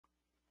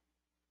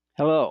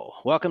Hello,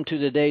 welcome to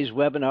today's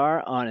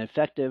webinar on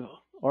effective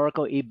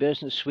Oracle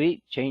E-Business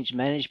Suite Change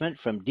Management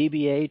from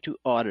DBA to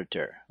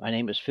Auditor. My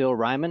name is Phil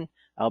Ryman.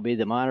 I'll be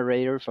the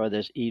moderator for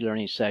this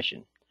e-learning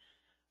session.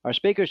 Our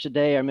speakers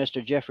today are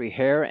Mr. Jeffrey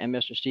Hare and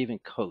Mr. Stephen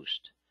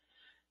Coast.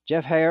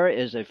 Jeff Hare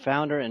is a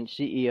founder and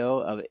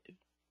CEO of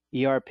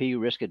ERP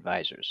Risk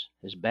Advisors.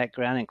 His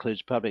background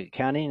includes public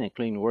accounting,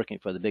 including working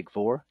for the Big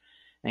Four,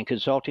 and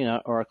consulting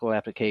on Oracle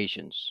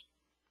applications.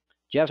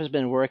 Jeff has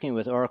been working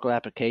with Oracle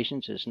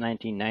applications since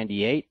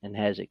 1998 and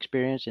has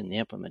experience in the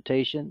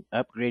implementation,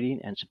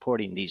 upgrading, and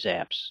supporting these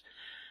apps.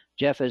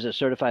 Jeff is a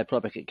certified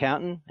public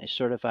accountant, a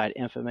certified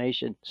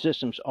information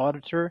systems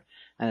auditor,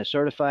 and a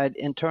certified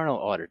internal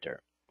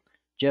auditor.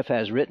 Jeff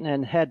has written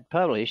and had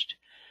published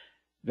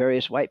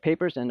various white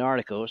papers and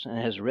articles and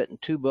has written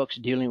 2 books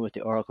dealing with the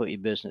Oracle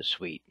E-Business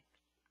Suite.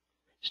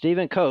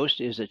 Stephen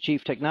Coast is the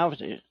Chief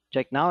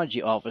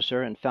Technology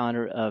Officer and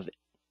founder of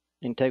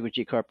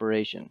Integrity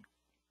Corporation.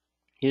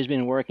 He has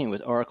been working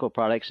with Oracle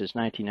products since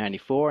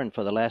 1994, and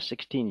for the last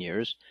 16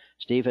 years,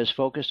 Steve has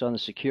focused on the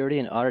security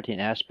and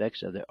auditing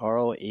aspects of the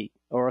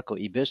Oracle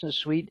E-Business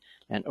Suite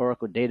and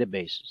Oracle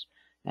databases,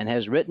 and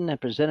has written and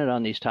presented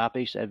on these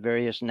topics at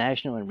various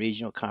national and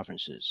regional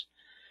conferences.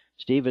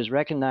 Steve is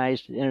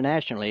recognized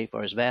internationally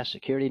for his vast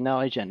security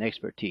knowledge and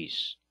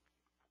expertise.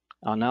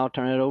 I'll now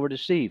turn it over to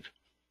Steve.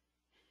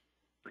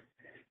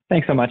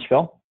 Thanks so much,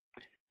 Phil.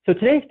 So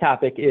today's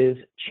topic is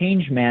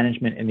change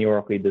management in the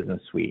Oracle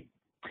E-Business Suite.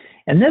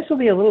 And this will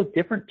be a little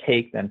different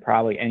take than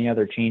probably any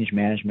other change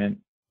management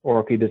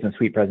Oracle E-Business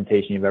Suite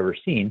presentation you've ever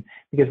seen,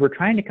 because we're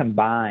trying to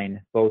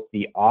combine both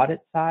the audit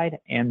side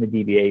and the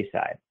DBA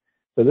side.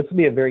 So this will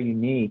be a very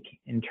unique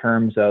in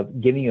terms of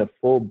giving you a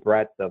full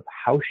breadth of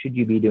how should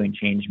you be doing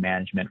change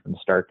management from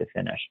start to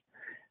finish,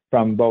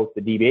 from both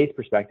the DBA's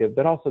perspective,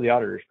 but also the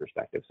auditor's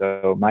perspective.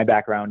 So my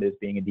background is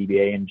being a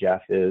DBA and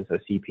Jeff is a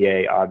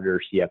CPA,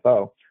 auditor,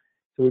 CFO.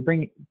 So we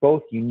bring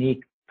both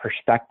unique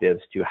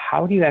perspectives to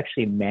how do you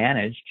actually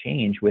manage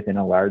change within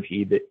a large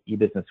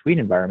e-business suite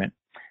environment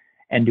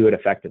and do it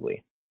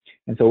effectively.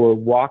 And so we'll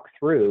walk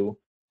through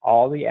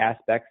all the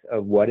aspects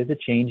of what is a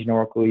change in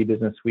Oracle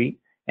E-Business Suite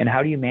and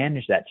how do you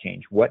manage that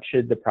change? What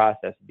should the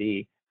process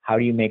be? How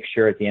do you make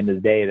sure at the end of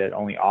the day that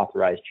only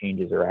authorized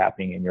changes are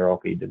happening in your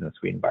Oracle E-Business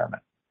Suite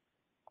environment?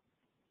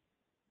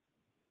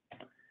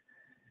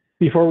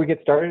 Before we get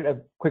started,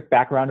 a quick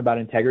background about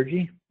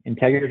Integrity.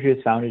 Integrity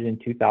was founded in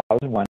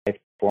 2001 by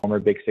former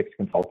Big Six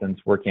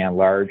consultants working on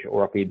large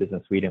Oracle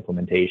E-Business Suite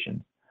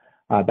implementations.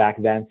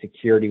 Back then,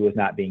 security was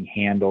not being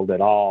handled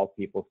at all.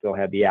 People still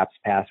had the app's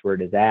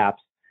password as apps,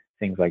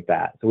 things like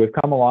that. So we've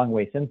come a long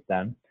way since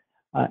then.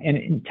 And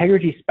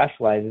Integrity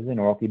specializes in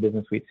Oracle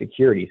E-Business Suite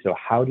security. So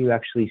how do you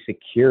actually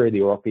secure the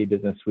Oracle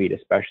E-Business Suite,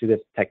 especially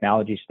this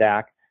technology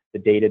stack, the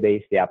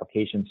database, the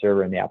application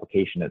server, and the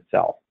application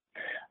itself?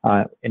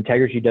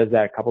 Integrity does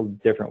that a couple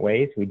of different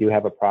ways. We do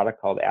have a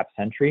product called App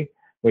Sentry,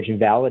 which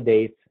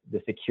validates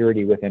the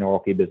security within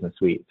Oracle E-Business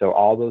Suite. So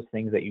all those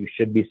things that you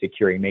should be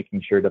securing,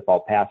 making sure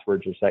default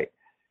passwords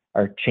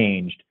are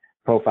changed,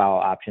 profile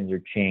options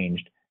are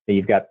changed, that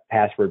you've got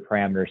password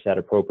parameters set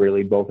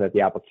appropriately, both at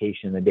the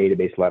application and the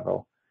database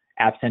level.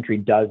 App Sentry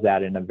does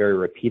that in a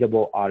very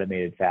repeatable,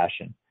 automated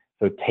fashion.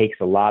 So it takes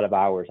a lot of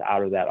hours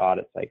out of that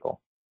audit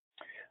cycle.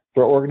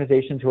 For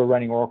organizations who are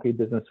running Oracle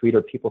E-Business Suite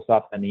or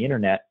PeopleSoft on the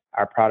internet,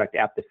 our product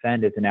App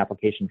Defend is an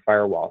application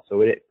firewall.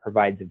 So it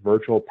provides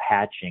virtual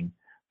patching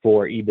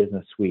for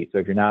E-Business Suite. So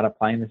if you're not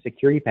applying the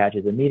security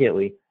patches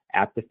immediately,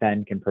 App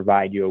Defend can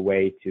provide you a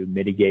way to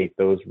mitigate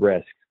those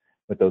risks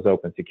with those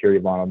open security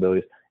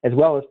vulnerabilities, as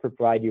well as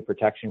provide you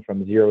protection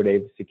from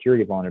zero-day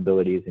security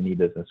vulnerabilities in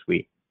E-Business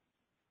Suite.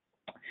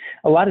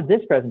 A lot of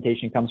this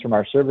presentation comes from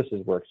our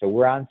services work. So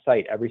we're on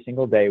site every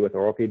single day with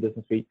Oracle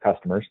E-Business Suite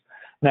customers.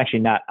 I'm actually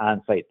not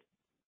on site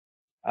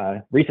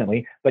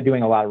recently, but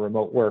doing a lot of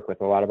remote work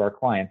with a lot of our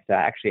clients to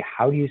actually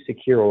how do you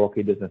secure Oracle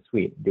E-Business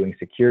Suite, doing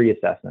security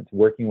assessments,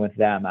 working with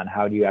them on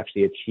how do you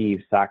actually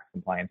achieve SOX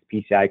compliance,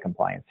 PCI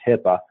compliance,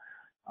 HIPAA,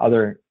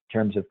 other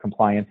terms of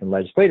compliance and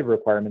legislative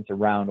requirements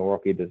around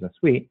Oracle E-Business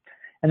Suite.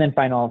 And then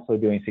finally also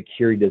doing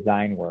security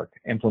design work,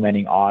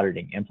 implementing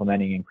auditing,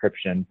 implementing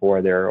encryption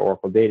for their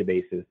Oracle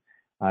databases,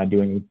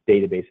 doing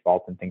database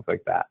vaults and things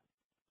like that.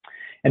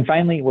 And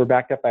finally, we're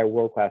backed up by a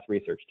world-class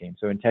research team.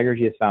 So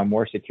Integrity has found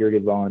more security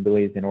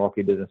vulnerabilities in Oracle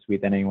E-Business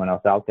Suite than anyone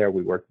else out there.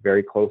 We work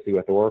very closely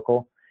with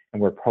Oracle,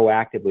 and we're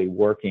proactively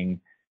working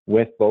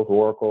with both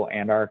Oracle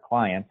and our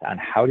clients on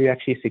how do you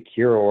actually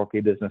secure Oracle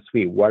E-Business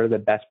Suite? What are the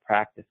best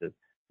practices?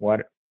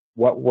 What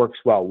works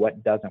well?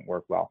 What doesn't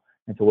work well?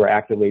 And so we're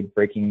actively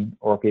breaking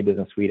Oracle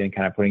E-Business Suite and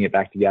kind of putting it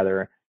back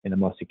together in the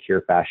most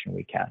secure fashion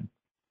we can.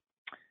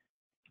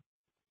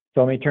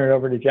 So let me turn it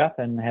over to Jeff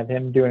and have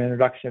him do an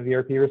introduction of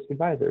ERP Risk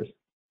Advisors.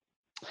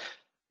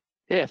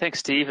 Yeah, thanks,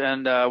 Steve,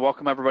 and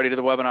welcome everybody to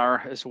the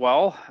webinar as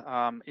well.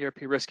 ERP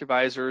Risk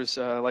Advisors,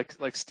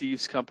 like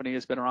Steve's company,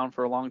 has been around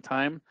for a long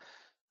time.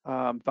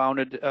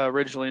 Founded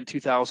originally in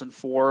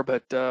 2004,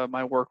 but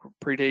my work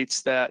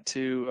predates that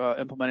to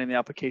implementing the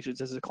applications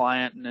as a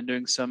client and then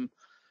doing some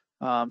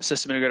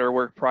system integrator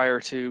work prior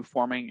to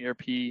forming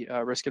ERP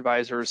risk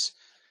advisors.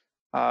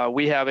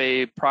 We have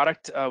a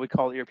product we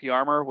call ERP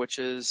Armor, which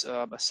is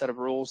a set of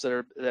rules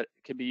that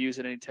can be used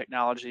in any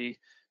technology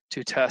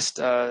to test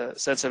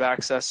sensitive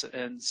access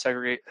and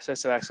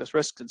sensitive access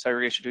risks and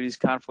segregation duties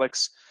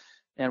conflicts.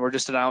 And we're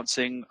just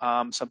announcing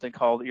something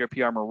called ERP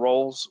Armor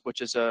roles,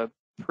 which is a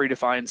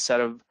predefined set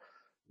of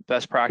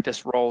best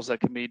practice roles that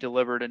can be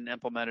delivered and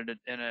implemented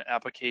in an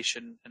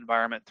application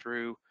environment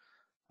through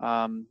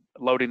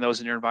loading those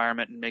in your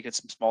environment and making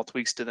some small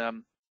tweaks to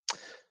them.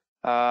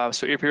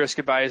 So ERP Risk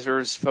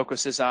Advisors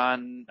focuses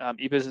on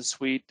e-business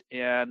suite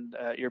and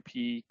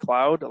ERP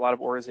Cloud. A lot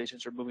of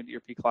organizations are moving to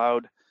ERP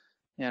Cloud,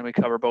 and we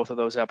cover both of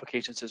those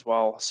applications as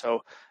well.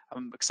 So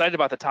I'm excited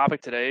about the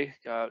topic today.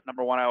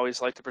 Number one, I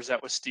always like to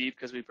present with Steve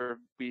because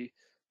we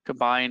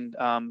combined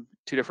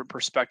two different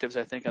perspectives,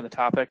 I think, on the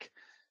topic.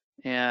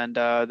 And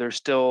there's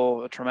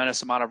still a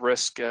tremendous amount of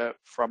risk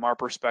from our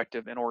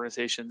perspective in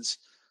organizations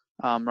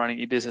running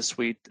e-business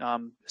suite,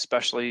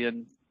 especially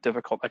in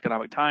difficult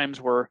economic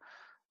times where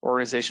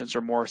organizations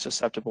are more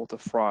susceptible to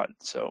fraud.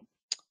 So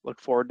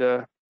look forward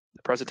to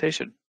the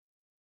presentation.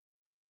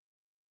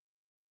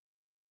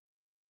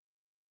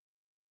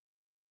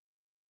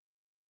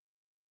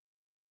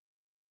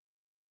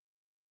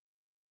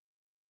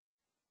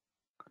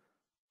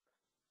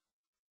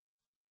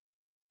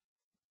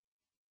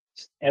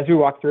 As we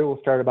walk through, we'll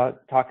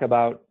talk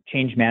about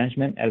change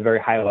management at a very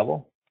high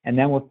level, and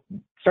then we'll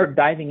start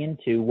diving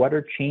into what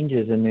are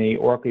changes in the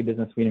Oracle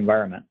Business Suite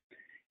environment.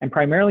 And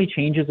primarily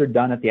changes are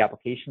done at the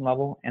application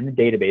level and the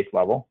database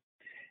level.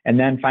 And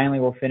then finally,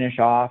 we'll finish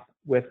off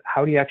with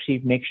how do you actually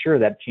make sure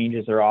that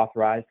changes are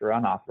authorized or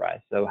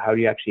unauthorized? So how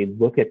do you actually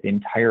look at the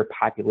entire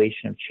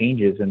population of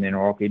changes in the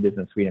Oracle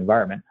Business Suite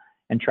environment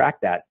and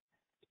track that,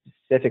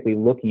 specifically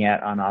looking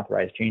at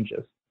unauthorized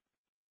changes?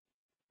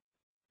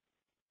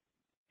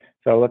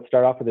 So let's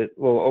start off with a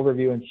little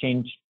overview on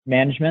change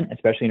management,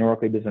 especially in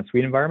Oracle Business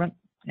Suite environment.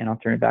 And I'll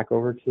turn it back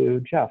over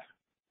to Jeff.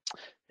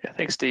 Yeah,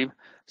 thanks, Steve.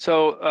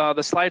 So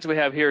the slides we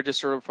have here just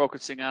sort of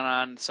focusing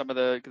on some of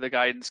the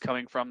guidance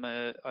coming from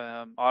the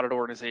audit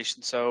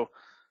organization. So I'm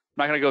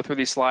not going to go through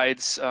these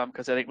slides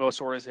because I think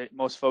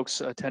most folks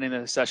attending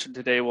the session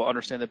today will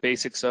understand the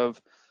basics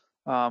of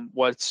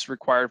what's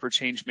required for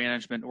change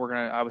management. We're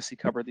going to obviously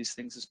cover these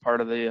things as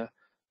part of the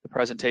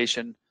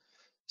presentation.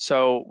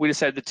 So we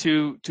just had the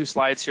two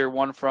slides here,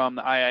 one from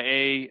the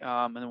IIA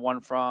and then one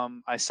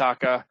from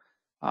ISACA.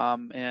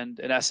 And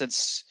in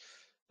essence,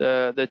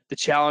 the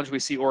challenge we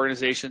see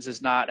organizations is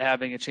not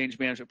having a change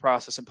management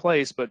process in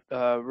place, but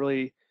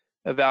really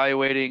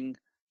evaluating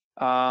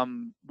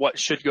what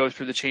should go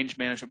through the change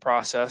management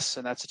process,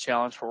 and that's a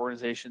challenge for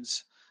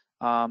organizations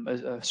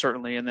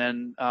certainly, and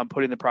then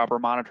putting the proper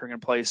monitoring in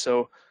place.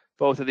 So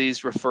both of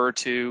these refer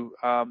to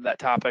that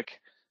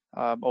topic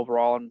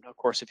overall, and of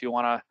course, if you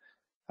want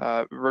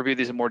to review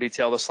these in more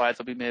detail, the slides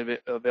will be made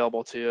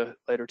available to you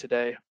later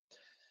today.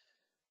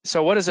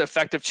 So what is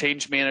effective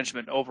change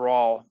management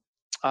overall?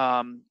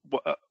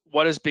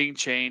 What is being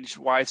changed,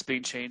 why it's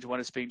being changed, when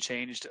it's being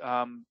changed?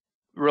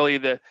 Really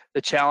the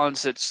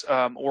challenge that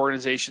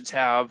organizations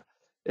have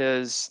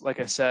is, like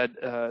I said,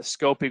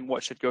 scoping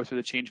what should go through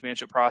the change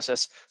management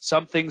process.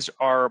 Some things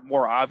are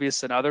more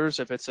obvious than others.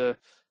 If it's a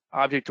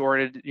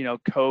object-oriented,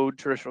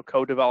 traditional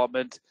code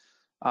development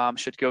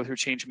should go through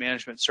change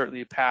management.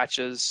 Certainly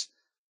patches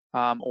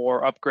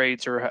or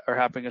upgrades are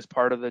happening as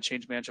part of the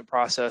change management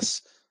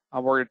process.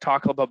 We're going to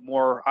talk a little bit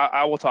more.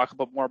 I will talk a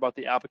bit more about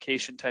the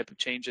application type of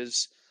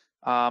changes,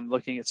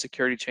 looking at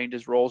security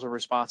changes, roles and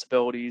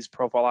responsibilities,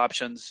 profile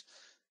options,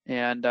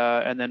 and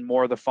then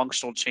more of the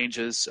functional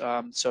changes.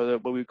 So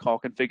that what we call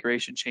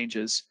configuration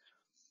changes.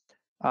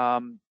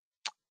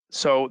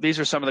 So these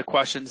are some of the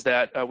questions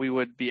that we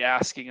would be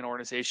asking an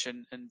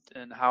organization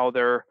and how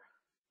they're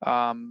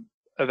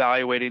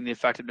evaluating the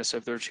effectiveness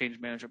of their change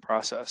management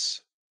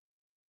process.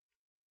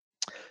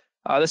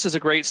 This is a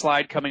great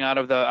slide coming out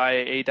of the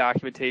IAA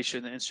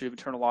documentation, the Institute of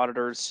Internal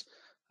Auditors.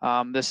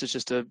 This is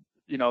just the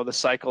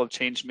cycle of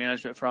change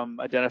management, from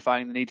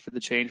identifying the need for the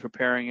change,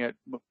 preparing it,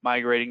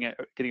 migrating it,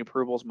 getting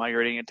approvals,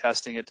 migrating it,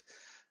 testing it.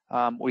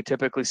 We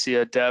typically see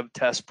a dev,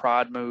 test,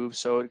 prod move,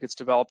 so it gets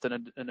developed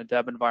in a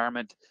dev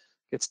environment,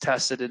 gets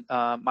tested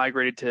and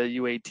migrated to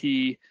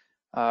UAT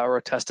or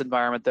a test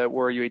environment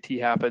where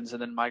UAT happens,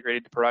 and then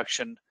migrated to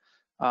production.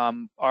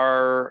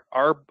 Our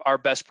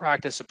best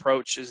practice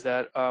approach is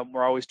that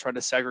we're always trying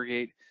to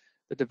segregate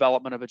the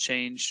development of a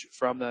change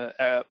from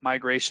the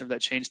migration of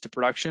that change to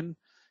production.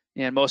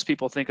 And most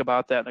people think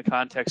about that in the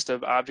context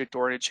of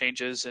object-oriented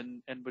changes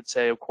and would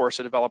say, of course,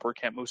 a developer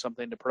can't move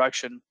something to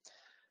production.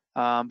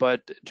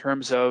 But in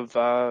terms of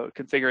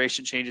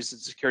configuration changes and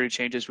security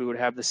changes, we would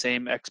have the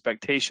same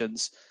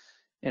expectations.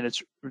 And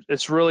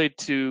it's really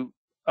to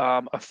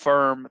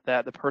affirm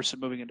that the person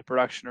moving into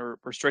production, or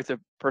restrict the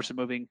person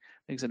moving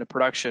things into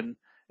production,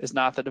 is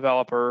not the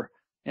developer,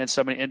 and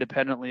somebody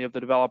independently of the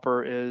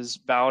developer is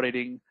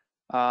validating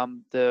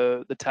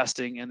the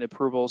testing and the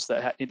approvals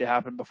that need to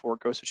happen before it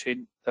goes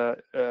to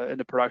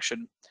into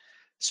production.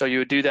 So you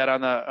would do that on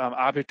the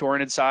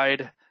object-oriented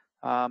side.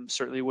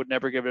 Certainly would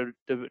never give a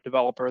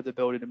developer the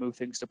ability to move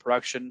things to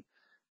production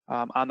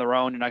on their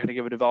own. You're not going to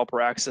give a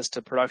developer access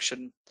to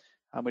production.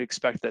 We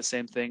expect that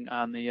same thing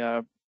on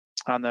the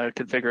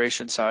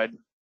configuration side.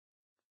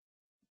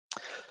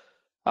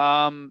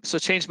 So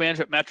change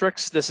management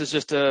metrics. This is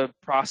just a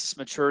process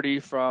maturity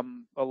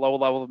from a low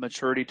level of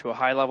maturity to a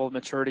high level of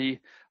maturity.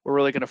 We're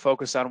really going to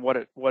focus on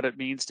what it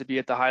means to be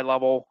at the high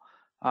level,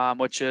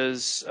 which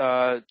is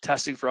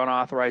testing for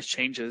unauthorized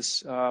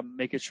changes,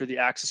 making sure the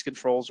access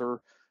controls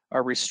are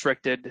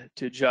restricted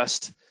to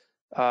just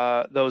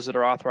those that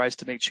are authorized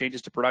to make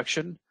changes to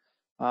production.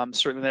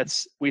 Certainly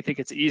we think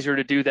it's easier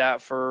to do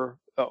that for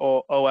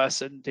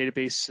OS and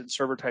database and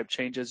server type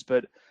changes,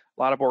 but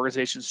a lot of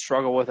organizations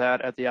struggle with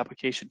that at the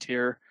application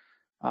tier,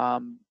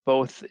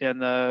 both in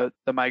the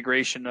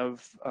migration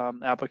of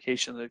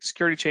application like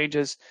security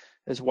changes,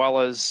 as well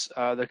as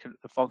the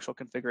functional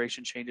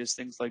configuration changes,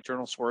 things like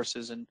journal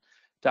sources and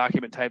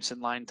document types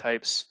and line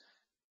types.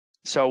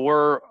 So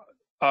a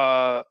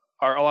lot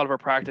of our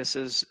practice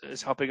is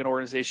helping an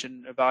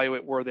organization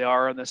evaluate where they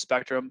are on the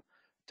spectrum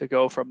to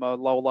go from a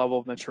low level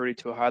of maturity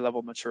to a high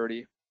level of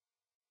maturity.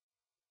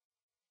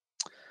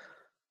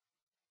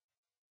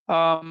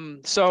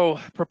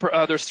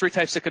 There's three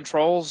types of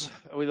controls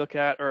we look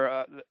at,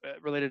 or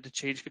related to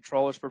change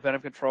controllers: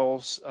 preventive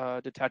controls,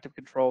 detective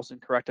controls,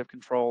 and corrective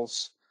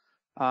controls.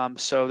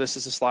 So this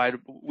is a slide.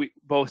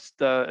 Both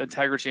the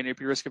Integrity and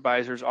AP Risk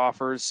Advisors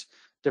offers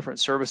different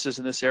services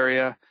in this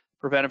area.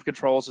 Preventive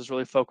controls is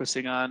really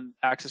focusing on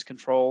access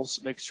controls,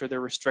 making sure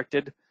they're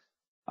restricted.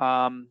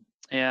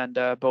 And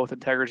both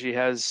Integrity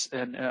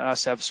and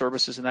us have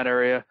services in that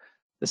area.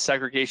 The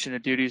segregation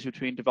of duties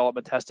between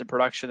development, test, and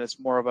production, that's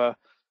more of a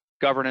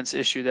governance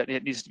issue that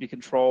it needs to be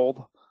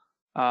controlled.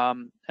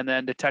 And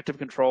then detective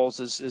controls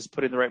is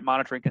putting the right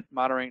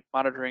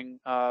monitoring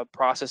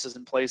processes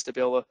in place to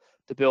be able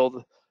to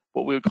build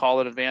what we would call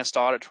an advanced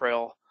audit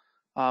trail.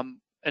 An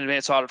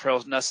advanced audit trail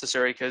is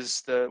necessary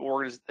because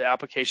the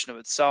application of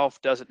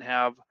itself doesn't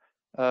have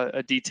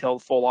a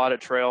detailed full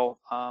audit trail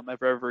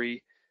of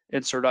every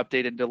insert,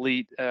 update, and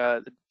delete,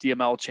 the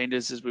DML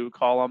changes, as we would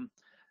call them,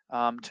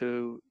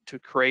 to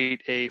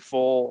create a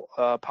full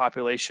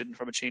population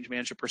from a change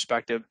management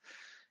perspective.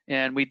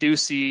 And we do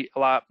see a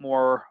lot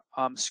more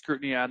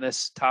scrutiny on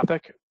this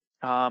topic,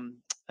 and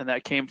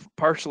that came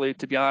partially,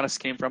 to be honest,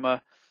 came from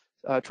a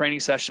training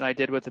session I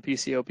did with the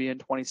PCAOB in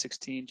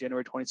 2016,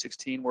 January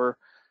 2016, where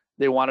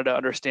they wanted to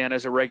understand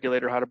as a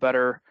regulator how to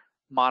better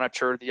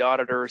monitor the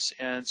auditors,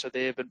 and so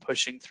they have been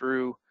pushing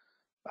through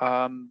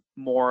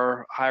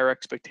more higher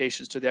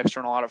expectations to the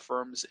external audit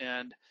firms.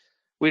 And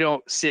we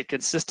don't see it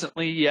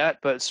consistently yet,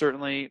 but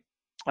certainly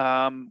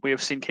we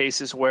have seen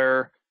cases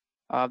where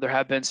there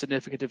have been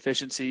significant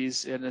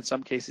deficiencies, and in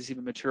some cases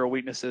even material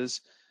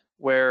weaknesses,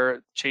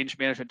 where change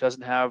management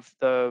doesn't have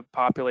the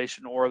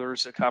population, or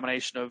there's a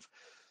combination of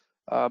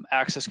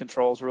access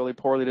controls, really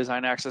poorly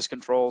designed access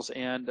controls,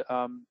 and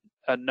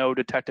no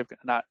detective,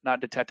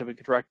 not detective and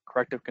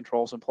corrective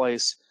controls in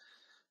place.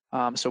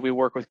 So we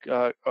work with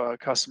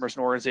customers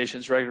and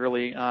organizations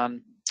regularly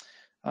on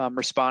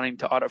responding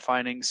to audit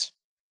findings.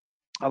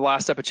 The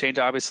last step of change,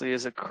 obviously,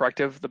 is a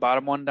corrective, the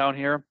bottom one down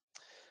here,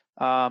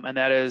 and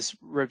that is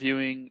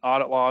reviewing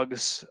audit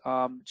logs.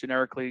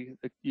 Generically,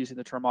 using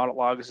the term audit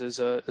logs is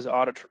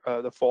audit,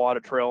 the full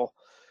audit trail,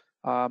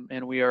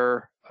 and we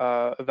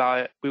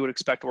would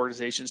expect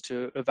organizations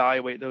to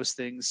evaluate those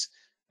things,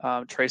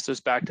 trace those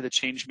back to the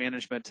change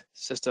management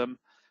system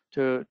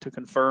to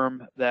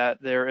confirm that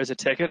there is a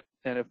ticket,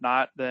 and if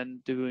not,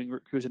 then doing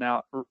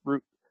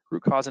root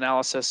cause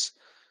analysis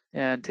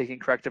and taking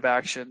corrective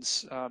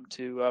actions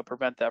to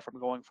prevent that from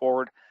going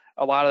forward.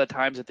 A lot of the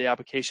times at the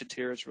application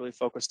tier is really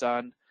focused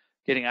on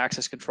getting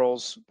access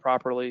controls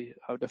properly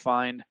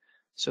defined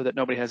so that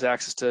nobody has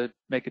access to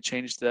make a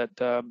change that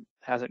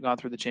hasn't gone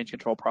through the change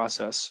control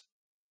process.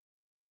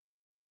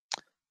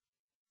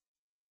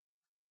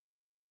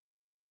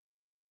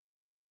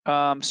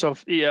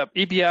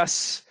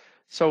 EBS,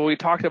 so we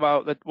talked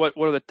about what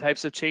are the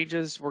types of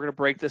changes. We're going to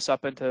break this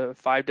up into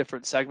 5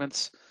 different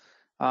segments.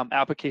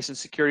 Application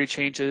security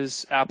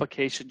changes,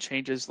 application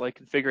changes like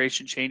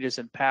configuration changes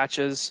and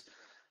patches.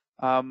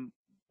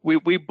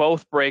 We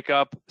both break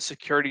up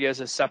security as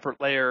a separate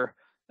layer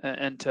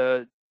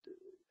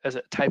as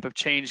a type of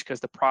change, because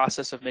the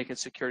process of making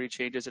security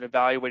changes and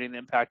evaluating the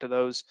impact of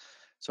those.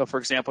 So for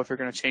example, if you're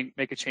going to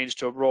make a change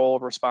to a role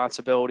of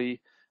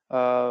responsibility,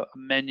 a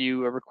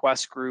menu, a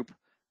request group,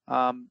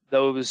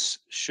 those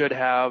should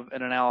have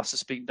an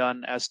analysis being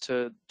done as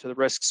to the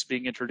risks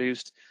being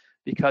introduced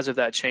because of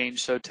that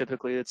change. So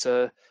typically it's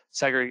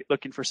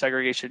looking for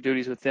segregation of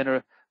duties within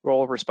a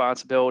role of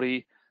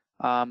responsibility,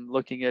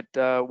 looking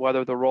at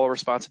whether the role of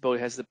responsibility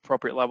has the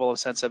appropriate level of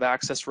sensitive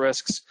access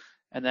risks,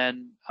 and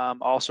then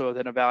also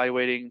then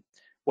evaluating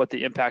what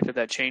the impact of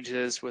that change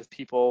is with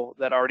people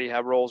that already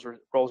have roles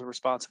of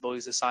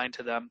responsibilities assigned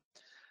to them.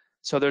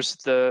 So there's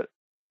the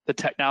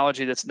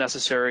technology that's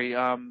necessary,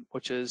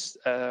 which is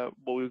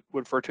what we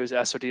would refer to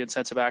as SOD and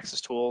sensitive access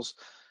tools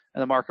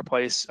in the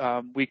marketplace.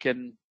 We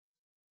can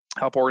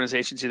help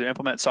organizations either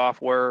implement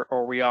software,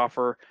 or we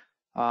offer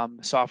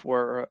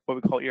software, what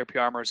we call ERP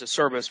Armor as a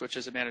service, which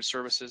is a managed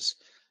services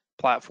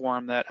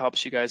platform that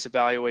helps you guys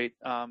evaluate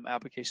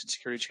application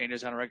security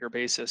changes on a regular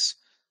basis.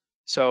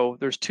 So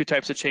there's two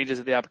types of changes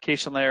at the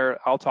application layer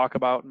I'll talk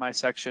about in my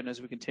section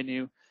as we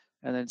continue,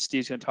 and then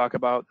Steve's going to talk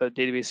about the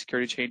database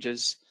security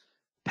changes,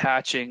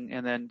 patching,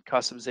 and then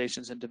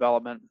customizations and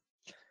development.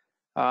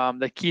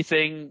 The key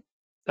thing,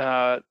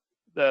 the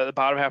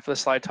bottom half of the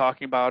slide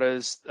talking about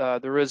is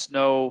there is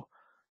no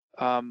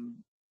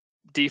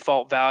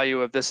default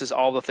value of this is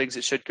all the things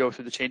that should go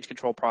through the change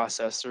control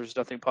process. There's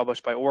nothing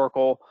published by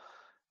Oracle.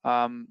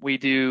 We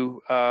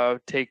do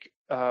take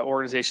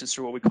organizations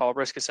through what we call a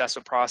risk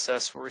assessment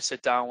process, where we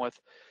sit down with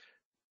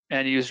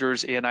end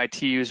users and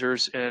IT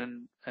users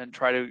and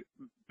try to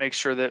make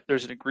sure that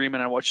there's an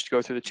agreement on what should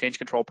go through the change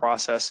control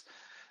process.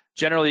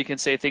 Generally, you can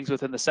say things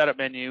within the setup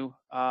menu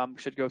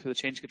should go through the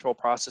change control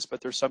process, but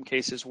there's some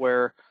cases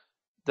where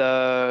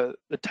the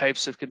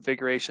types of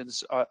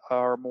configurations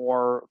are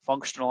more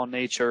functional in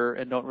nature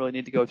and don't really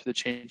need to go through the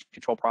change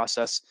control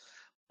process.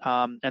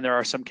 And there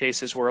are some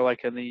cases where,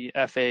 like in the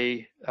FA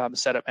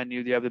setup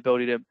menu, you have the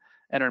ability to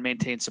enter and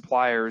maintain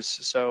suppliers.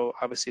 So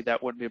obviously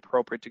that wouldn't be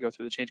appropriate to go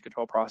through the change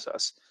control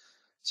process.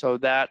 So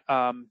that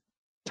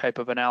type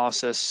of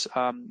analysis,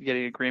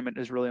 getting agreement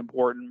is really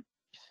important.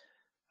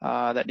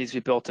 That needs to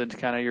be built into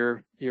kind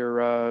of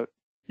your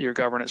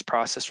governance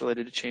process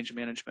related to change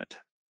management.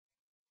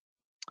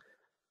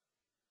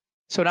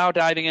 So now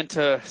diving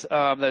into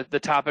the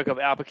topic of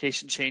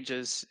application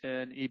changes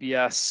in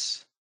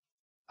EBS.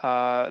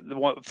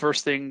 The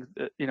first thing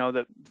that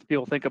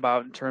people think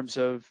about in terms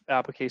of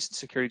application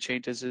security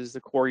changes is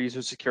the core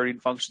user security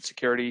and function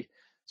security.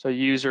 So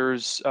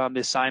users, the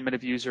assignment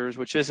of users,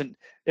 which isn't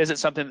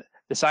something.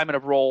 The assignment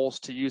of roles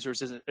to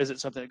users isn't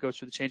something that goes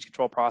through the change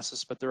control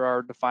process, but there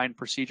are defined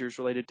procedures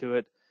related to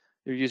it.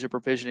 Your user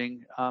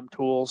provisioning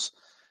tools,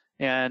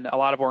 and a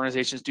lot of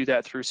organizations do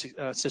that through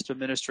system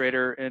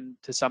administrator and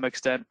to some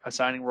extent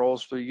assigning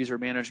roles for user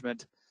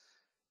management.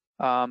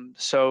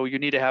 So you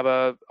need to have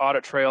an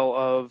audit trail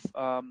of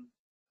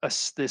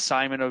the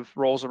assignment of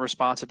roles and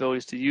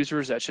responsibilities to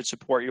users that should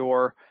support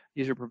your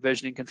user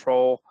provisioning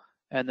control.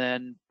 And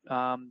then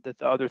the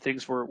other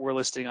things we're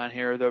listing on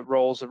here, the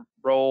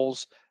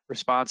roles,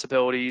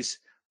 responsibilities,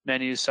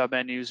 menus,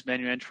 submenus,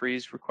 menu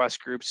entries,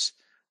 request groups,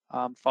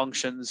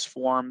 functions,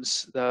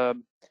 forms,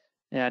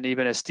 and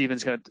even as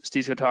Steve's going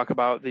to talk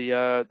about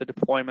the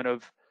deployment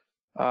of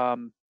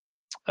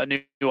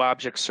new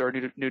objects or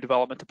new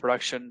development to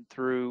production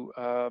through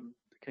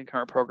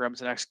concurrent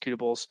programs and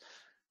executables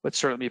would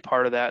certainly be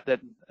part of that.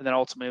 And then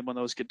ultimately, when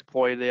those get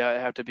deployed, they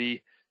have to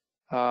be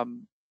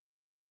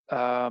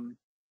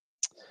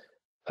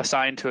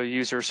assigned to a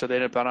user, so they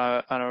end up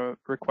on a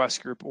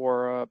request group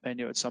or a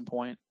menu at some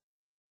point.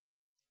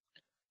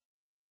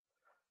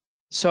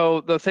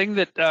 So the thing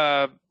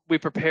that we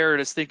prepared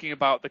is thinking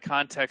about the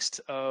context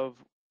of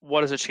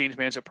what does a change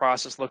management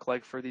process look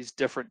like for these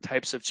different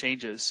types of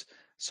changes.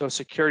 So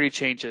security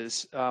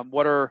changes,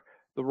 what are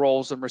the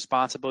roles and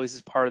responsibilities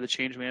as part of the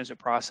change management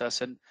process?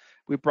 And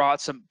we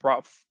brought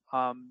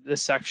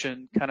this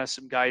section kind of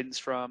some guidance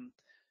from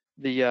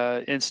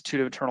the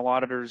Institute of Internal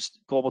Auditors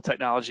Global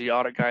Technology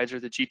Audit Guides, or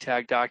the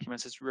GTAG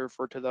documents as we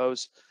refer to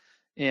those.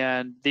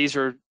 And these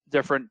are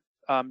different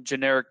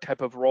generic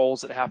type of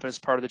roles that happen as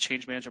part of the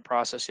change management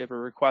process. You have a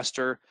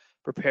requester,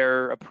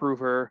 preparer,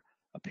 approver,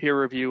 a peer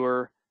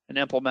reviewer, an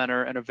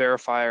implementer, and a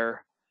verifier.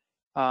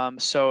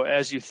 So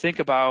as you think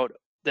about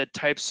the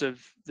types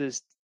of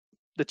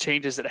the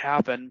changes that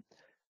happen,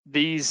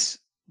 these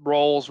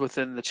roles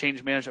within the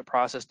change management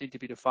process need to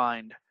be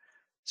defined.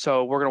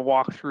 So we're going to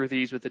walk through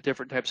these with the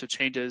different types of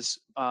changes,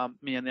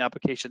 me on the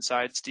application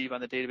side, Steve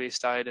on the database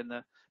side, and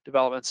the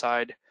development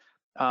side,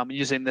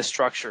 using this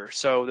structure.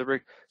 So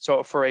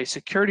for a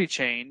security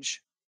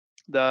change,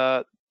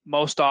 the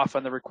most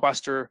often the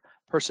requester,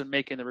 person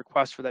making the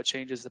request for that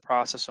change, is the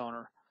process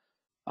owner.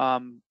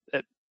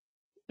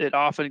 It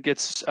often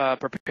gets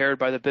prepared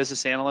by the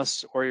business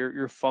analyst or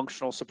your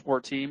functional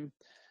support team.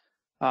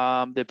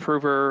 The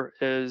approver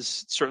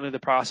is certainly the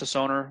process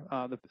owner.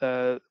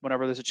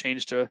 Whenever there's a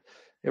change to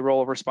a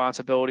role of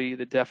responsibility,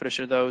 the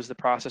definition of those, the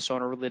process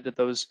owner related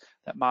to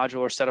that module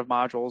or set of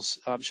modules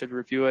should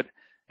review it,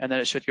 and then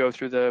it should go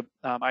through the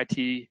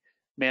IT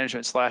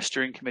management /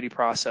 steering committee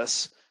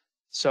process.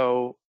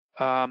 So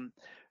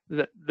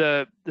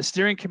the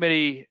steering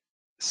committee,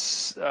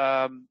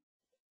 the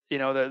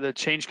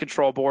change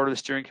control board or the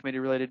steering committee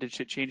related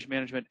to change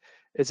management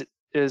is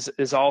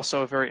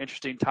also a very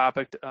interesting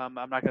topic. I'm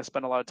not going to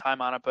spend a lot of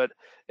time on it, but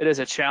it is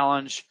a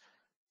challenge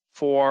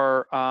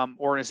for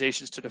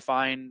organizations to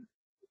define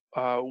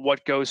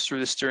what goes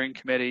through the steering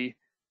committee.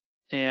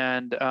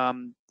 And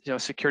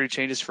security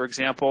changes, for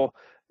example,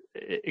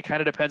 it kind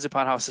of depends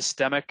upon how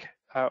systemic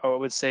I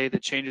would say the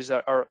changes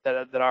that are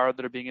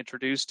being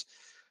introduced.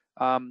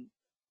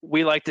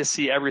 We like to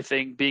see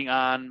everything being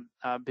done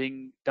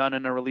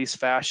in a release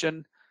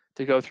fashion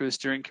to go through the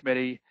steering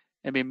committee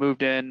and be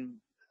moved in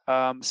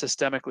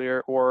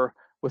systemically or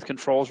with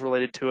controls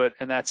related to it,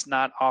 and that's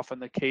not often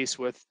the case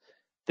with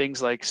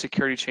things like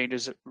security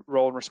changes,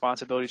 role and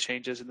responsibility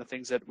changes, and the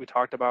things that we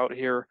talked about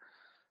here.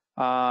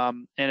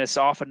 And it's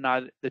often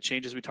not the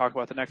changes we talk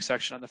about the next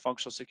section on the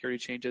functional security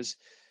changes.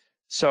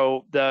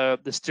 So the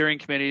steering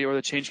committee or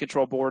the change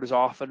control board is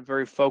often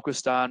very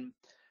focused on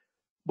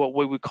what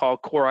we would call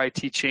core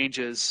IT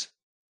changes,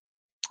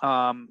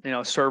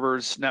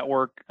 servers,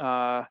 network,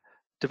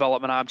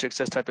 development objects,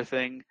 this type of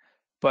thing.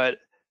 But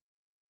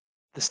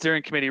the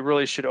steering committee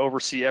really should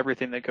oversee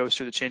everything that goes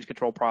through the change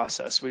control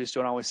process. We just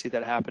don't always see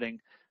that happening.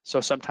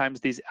 So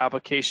sometimes these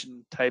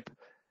application type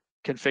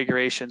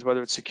configurations,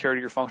 whether it's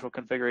security or functional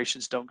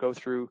configurations, don't go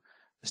through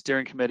the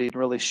steering committee and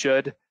really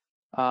should.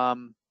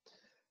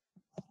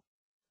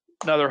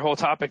 Another whole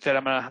topic that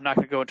I'm not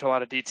going to go into a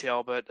lot of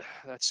detail, but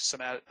that's just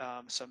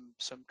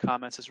some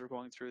comments as we're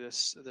going through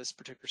this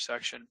particular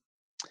section.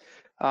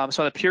 So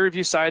on the peer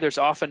review side, there's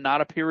often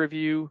not a peer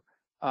review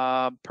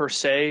per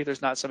se.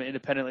 There's not someone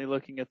independently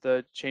looking at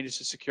the changes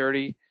to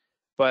security,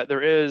 but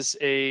there is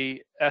a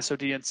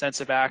SOD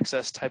intensive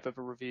access type of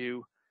a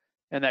review,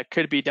 and that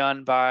could be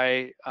done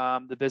by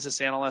the business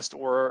analyst,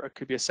 or it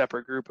could be a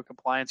separate group, a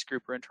compliance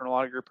group or internal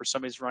audit group, or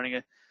somebody's running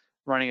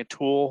a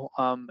tool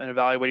and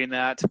evaluating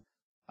that.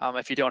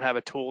 If you don't have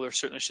a tool, there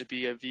certainly should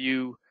be a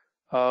view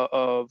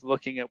of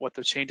looking at what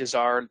the changes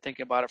are and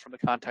thinking about it from the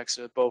context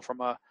of both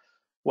from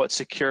what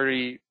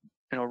security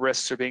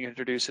risks are being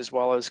introduced as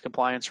well as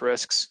compliance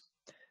risks.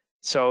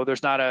 So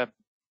there's not a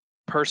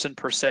person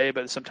per se,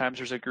 but sometimes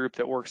there's a group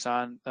that works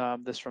on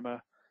this from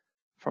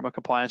a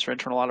compliance or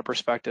internal audit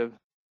perspective.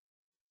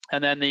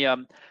 And then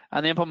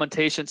on the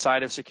implementation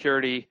side of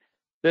security,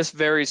 this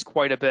varies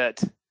quite a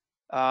bit,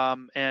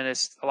 and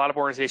it's a lot of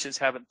organizations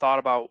haven't thought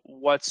about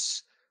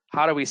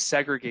how do we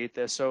segregate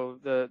this. So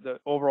the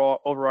overall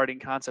overriding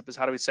concept is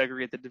how do we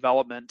segregate the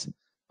development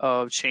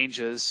of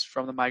changes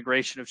from the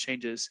migration of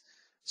changes.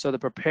 So the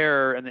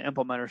preparer and the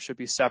implementer should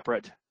be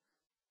separate.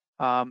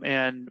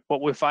 And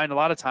what we find a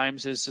lot of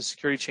times is the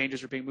security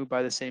changes are being moved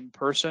by the same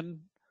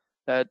person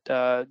that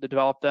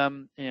developed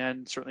them,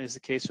 and certainly is the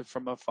case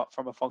from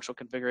a functional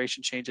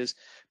configuration changes.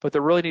 But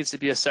there really needs to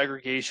be a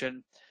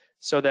segregation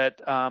so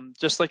that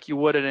just like you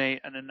would in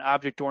an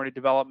object-oriented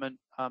development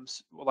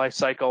life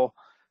cycle,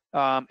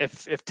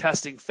 if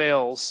testing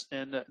fails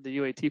in the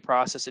UAT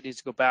process, it needs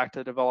to go back to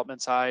the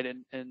development side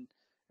and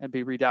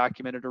be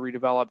redocumented or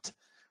redeveloped.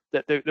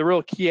 The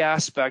real key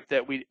aspect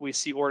that we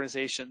see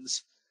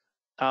organizations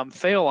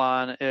fail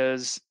on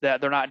is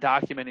that they're not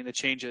documenting the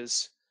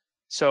changes.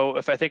 So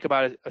if I think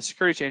about a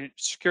security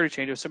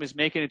change, if somebody's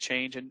making a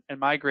change and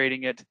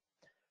migrating it,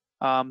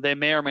 they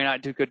may or may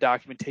not do good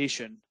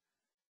documentation.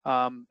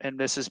 And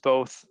this is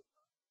both,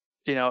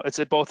 it's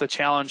both a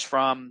challenge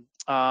from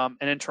an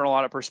internal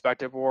audit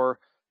perspective or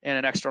in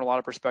an external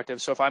audit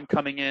perspective. So if I'm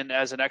coming in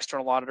as an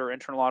external auditor,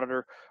 internal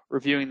auditor,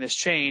 reviewing this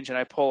change, and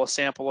I pull a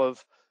sample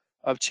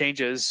of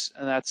changes,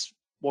 and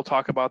we'll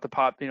talk about the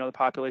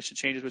population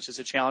changes, which is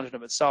a challenge in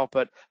of itself,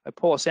 but I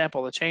pull a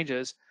sample of the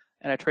changes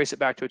and I trace it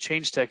back to a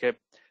change ticket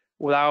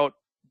without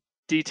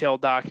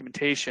detailed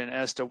documentation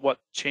as to what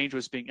change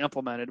was being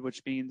implemented,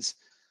 which means,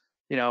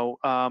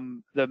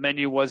 the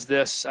menu was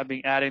this,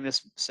 I'm adding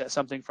this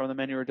something from the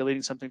menu or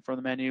deleting something from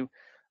the menu,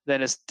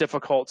 then it's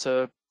difficult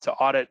to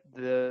audit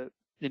the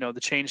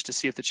change to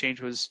see if the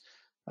change was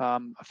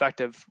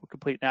effective,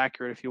 complete and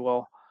accurate, if you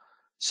will.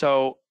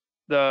 So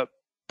the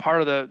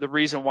part of the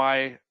reason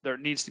why there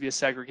needs to be a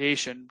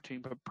segregation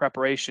between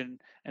preparation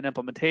and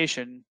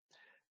implementation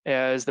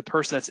is the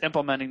person that's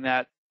implementing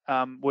that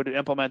would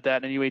implement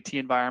that in a UAT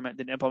environment,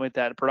 then implement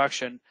that in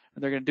production,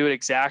 and they're going to do it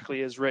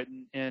exactly as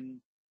written in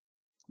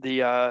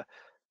the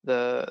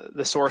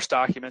source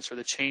documents or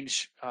the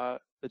change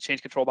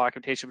control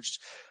documentation, which is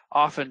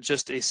often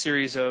just a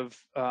series of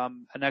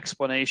an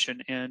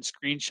explanation and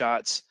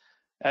screenshots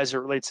as it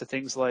relates to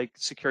things like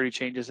security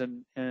changes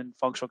and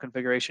functional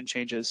configuration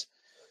changes.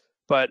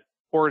 But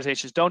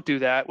organizations don't do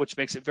that, which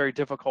makes it very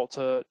difficult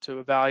to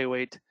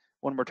evaluate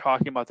when we're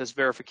talking about this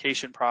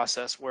verification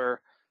process where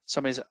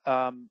somebody's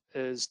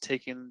is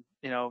taking,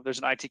 there's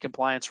an IT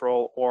compliance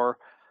role or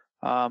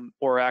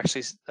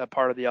actually a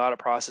part of the audit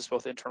process,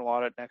 both internal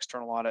audit and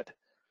external audit.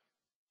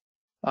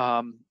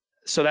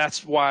 So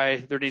that's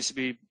why there needs to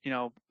be,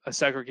 a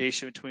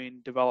segregation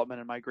between development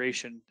and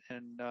migration,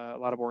 and a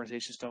lot of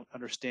organizations don't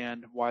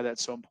understand why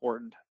that's so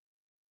important.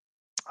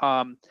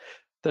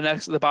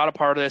 The bottom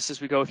part of this as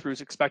we go through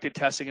is expected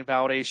testing and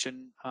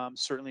validation.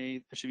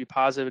 Certainly there should be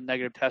positive and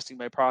negative testing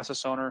by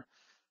process owner.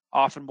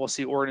 Often we'll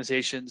see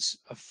organizations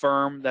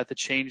affirm that the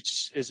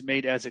change is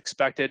made as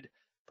expected,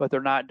 but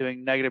they're not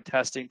doing negative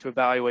testing to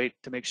evaluate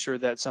to make sure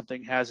that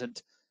something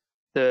hasn't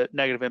the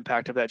negative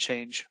impact of that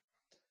change.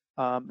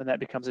 And that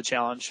becomes a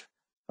challenge.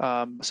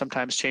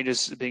 Sometimes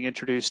changes being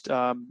introduced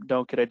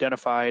don't get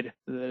identified.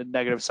 The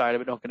negative side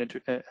of it don't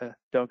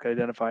get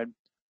identified.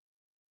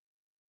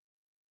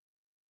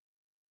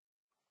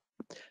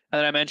 And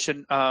then I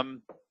mentioned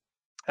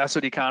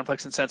SOD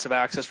conflicts and sensitive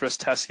access risk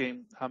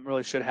testing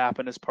really should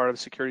happen as part of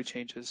security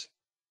changes.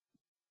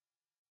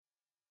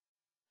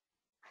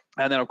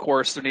 And then, of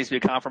course, there needs to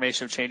be a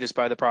confirmation of changes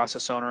by the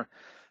process owner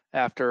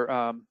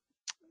after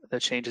the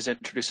change is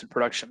introduced in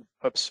production.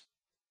 Oops.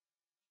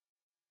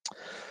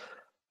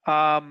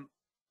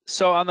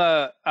 So on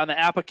the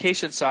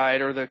application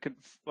side, or the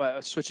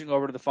switching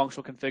over to the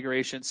functional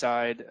configuration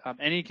side,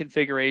 any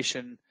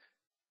configuration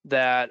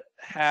that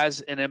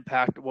has an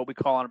impact, what we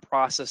call on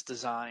process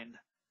design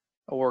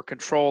or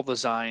control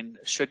design,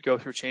 should go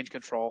through change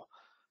control.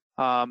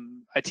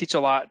 I teach a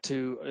lot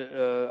to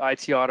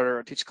IT auditor.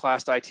 I teach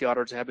class to IT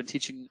auditors. I have been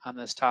teaching on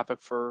this topic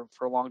for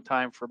a long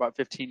time, for about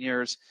 15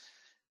 years.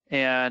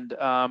 And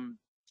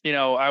you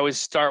know, I always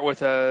start with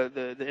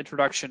the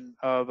introduction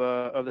of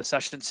the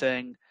session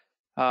saying,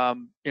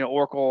 you know,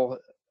 Oracle,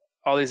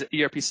 all these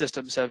ERP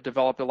systems have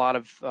developed a lot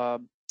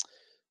of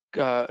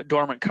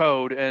dormant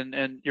code,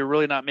 and you're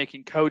really not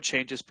making code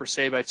changes per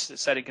se by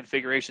setting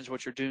configurations.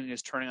 What you're doing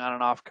is turning on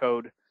and off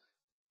code.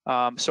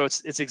 So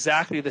it's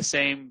exactly the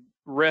same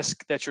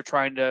risk that you're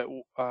trying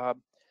to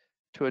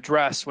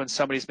address when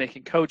somebody's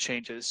making code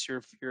changes.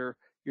 You're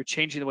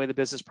changing the way the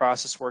business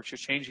process works. You're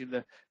changing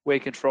the way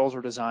controls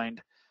are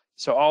designed.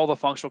 So all the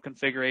functional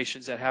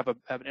configurations that have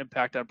an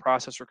impact on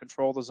process or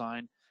control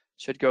design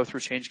should go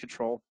through change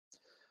control.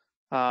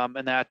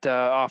 And that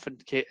often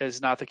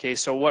is not the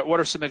case. So what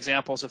are some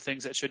examples of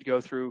things that should go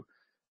through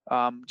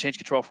change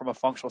control from a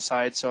functional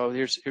side? So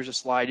here's a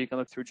slide. You can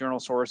look through journal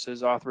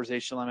sources,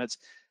 authorization limits,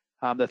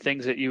 the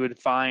things that you would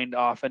find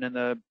often in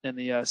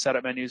the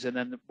setup menus, and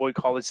then what we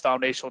call these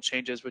foundational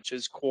changes, which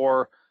is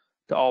core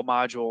to all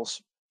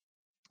modules.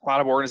 A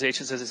lot of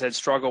organizations, as I said,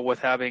 struggle with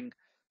having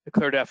a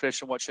clear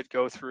definition of what should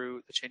go through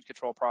the change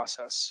control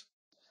process.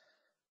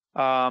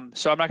 So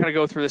I'm not going to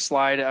go through this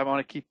slide. I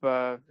want to keep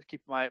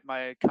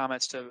my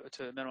comments to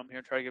a minimum here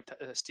and try to give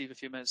Steve a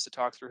few minutes to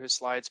talk through his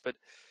slides. But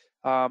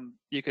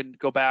you can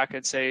go back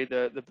and say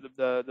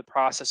the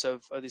process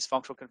of these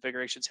functional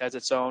configurations has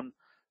its own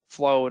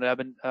flow and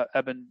ebb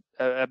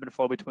and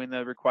flow between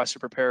the requester,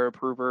 preparer,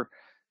 approver.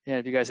 And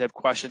if you guys have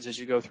questions as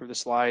you go through the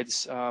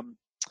slides,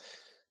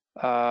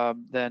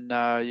 then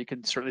you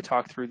can certainly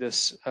talk through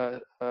this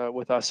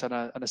with us on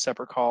a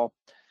separate call.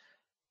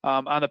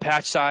 On the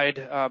patch side,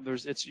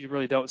 you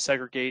really don't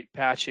segregate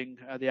patching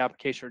the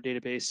application or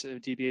database.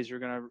 DBAs are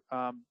going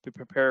to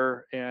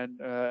prepare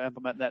and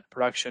implement that in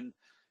production.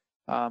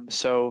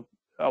 So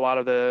a lot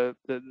of the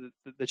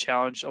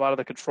challenge, a lot of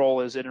the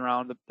control is in and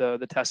around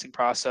the testing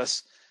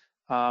process.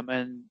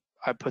 And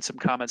I put some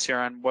comments here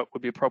on what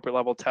would be appropriate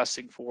level of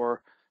testing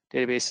for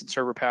database and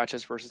server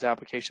patches versus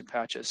application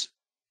patches.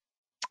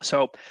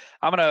 So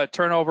I'm going to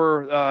turn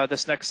over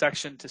this next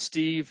section to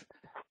Steve.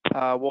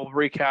 We'll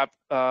recap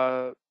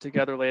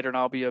together later, and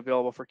I'll be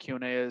available for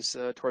Q&A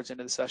towards the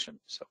end of the session.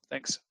 So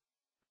thanks.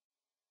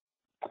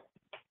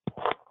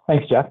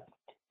 Thanks, Jeff.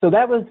 So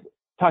that was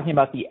talking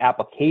about the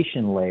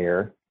application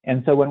layer.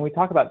 And so when we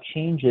talk about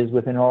changes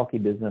within Oracle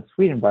Business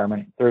Suite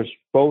environment, there's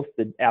both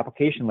the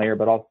application layer,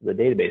 but also the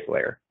database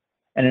layer.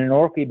 And in an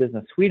Oracle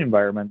Business Suite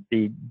environment,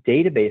 the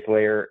database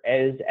layer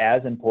is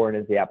as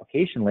important as the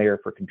application layer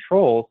for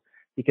controls,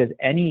 because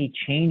any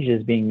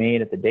changes being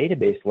made at the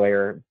database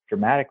layer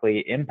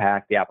dramatically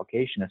impact the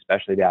application,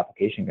 especially the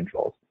application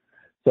controls.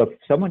 So if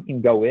someone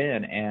can go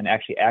in and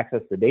actually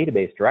access the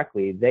database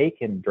directly, they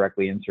can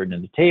directly insert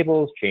into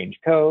tables, change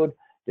code,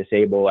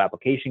 disable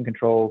application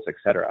controls,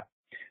 etc.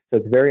 So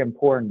it's very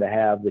important to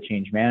have the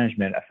change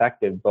management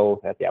effective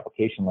both at the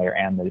application layer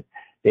and the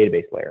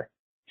database layer.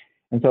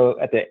 And so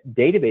at the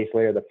database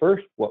layer, the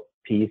first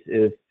piece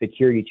is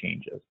security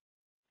changes.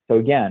 So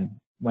again,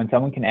 when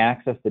someone can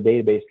access the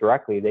database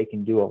directly, they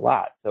can do a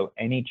lot. So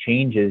any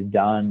changes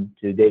done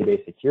to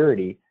database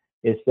security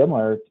is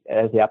similar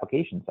as the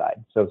application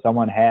side. So if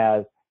someone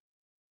has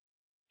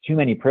too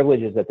many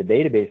privileges at the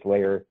database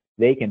layer,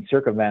 they can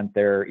circumvent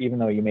even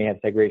though you may have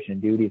segregation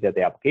of duties at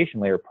the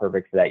application layer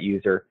perfect for that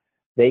user,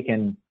 they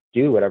can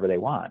do whatever they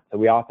want. So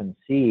we often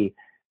see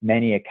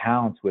many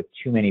accounts with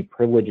too many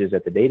privileges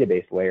at the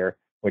database layer,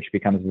 which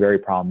becomes very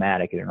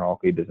problematic in an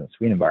Oracle Business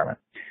Suite environment.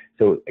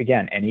 So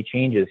again, any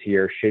changes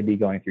here should be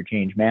going through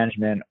change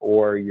management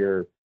or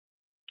your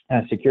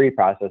security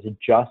process,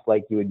 just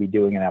like you would be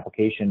doing an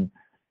application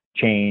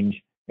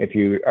change. If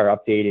you are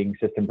updating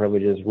system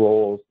privileges,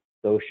 roles,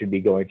 those should be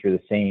going through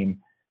the same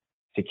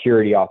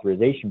security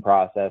authorization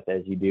process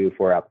as you do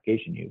for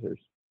application users.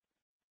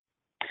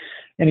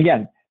 And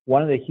again,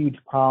 one of the huge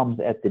problems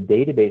at the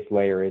database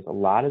layer is a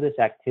lot of this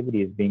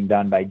activity is being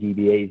done by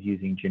DBAs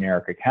using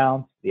generic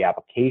accounts. The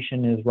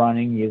application is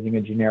running using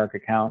a generic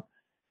account.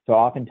 So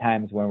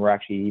oftentimes when we're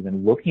actually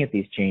even looking at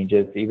these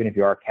changes, even if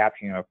you are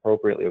capturing them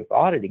appropriately with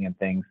auditing and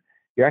things,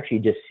 you're actually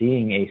just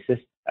seeing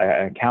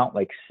an account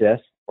like sys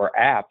or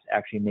apps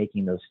actually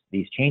making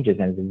these changes,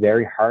 and it's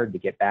very hard to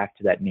get back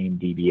to that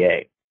named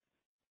DBA.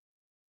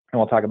 And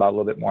we'll talk about a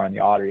little bit more on the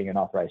auditing and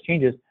authorized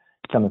changes,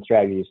 some of the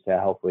strategies to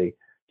hopefully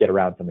get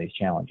around some of these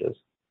challenges.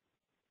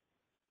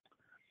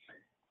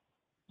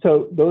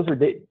 So those are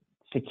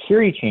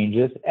security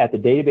changes. At the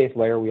database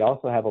layer, we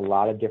also have a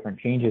lot of different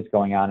changes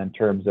going on in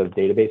terms of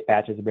database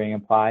patches being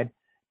applied.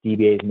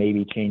 DBAs may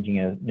be changing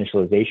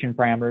initialization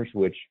parameters,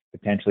 which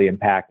potentially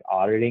impact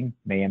auditing,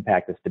 may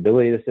impact the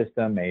stability of the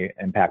system, may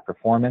impact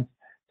performance.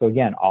 So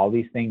again, all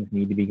these things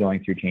need to be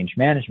going through change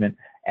management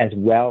as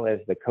well as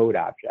the code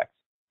objects.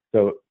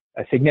 So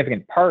a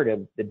significant part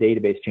of the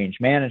database change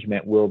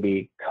management will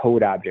be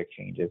code object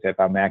changes. If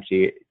I'm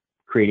actually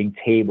creating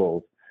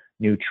tables,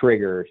 new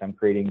triggers, I'm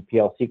creating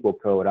PL SQL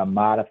code, I'm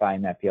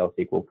modifying that PL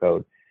SQL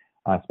code,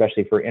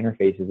 especially for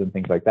interfaces and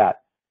things like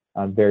that,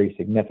 very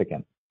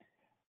significant.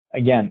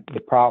 Again,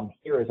 the problem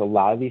here is a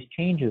lot of these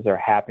changes are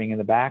happening in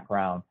the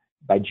background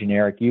by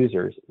generic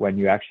users. When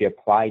you actually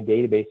apply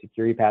database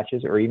security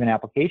patches or even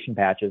application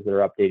patches that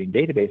are updating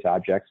database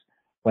objects,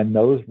 when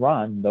those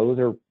run, those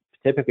are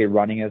typically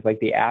running as like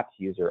the apps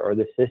user or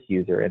the sys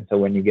user. And so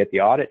when you get the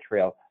audit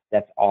trail,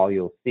 that's all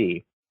you'll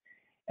see.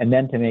 And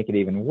then to make it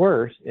even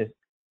worse is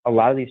a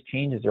lot of these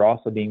changes are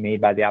also being made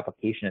by the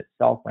application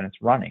itself when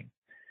it's running.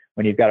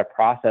 When you've got a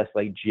process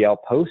like GL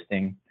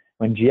posting,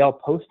 when GL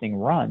posting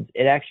runs,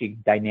 it actually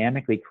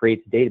dynamically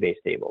creates database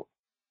tables.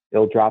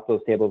 It'll drop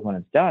those tables when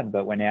it's done,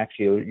 but when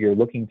actually you're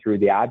looking through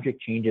the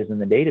object changes in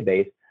the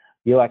database,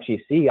 you'll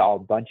actually see a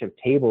bunch of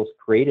tables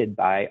created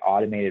by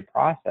automated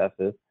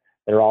processes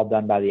that are all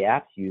done by the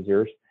apps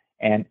users.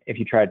 And if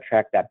you try to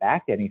track that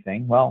back to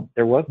anything, well,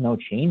 there was no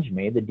change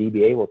made. The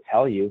DBA will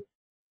tell you,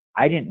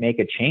 I didn't make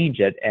a change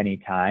at any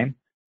time.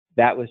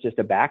 That was just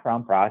a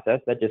background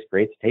process that just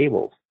creates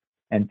tables.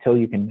 Until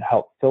you can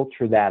help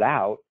filter that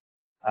out,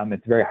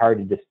 it's very hard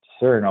to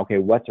discern, okay,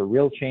 what's a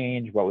real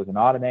change, what was an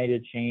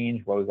automated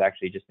change, what was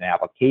actually just an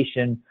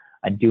application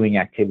doing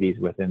activities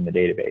within the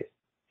database.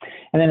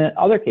 And then in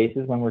other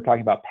cases, when we're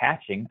talking about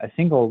patching, a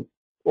single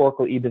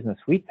Oracle E-Business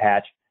Suite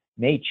patch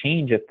may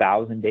change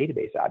 1,000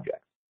 database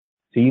objects.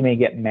 So you may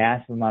get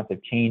massive amounts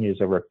of changes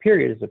over a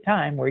period of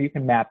time where you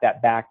can map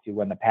that back to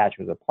when the patch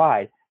was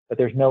applied, but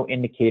there's no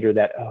indicator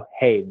that, oh,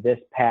 hey, this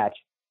patch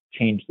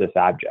changed this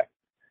object.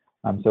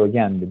 So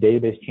again, the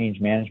database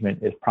change management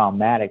is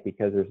problematic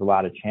because there's a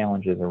lot of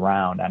challenges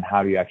around on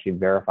how do you actually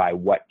verify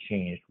what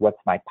changed, what's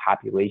my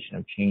population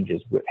of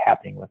changes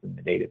happening within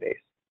the database.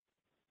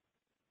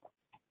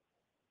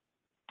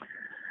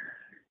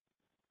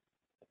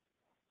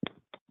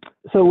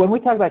 So when we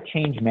talk about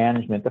change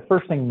management, the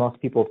first thing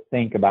most people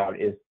think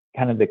about is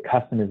kind of the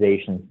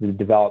customizations, the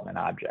development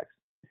objects.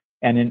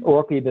 And in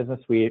Oracle E-Business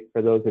Suite,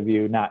 for those of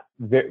you not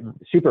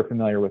super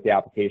familiar with the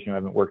application, who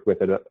haven't worked with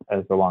it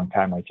as a long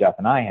time like Jeff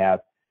and I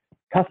have,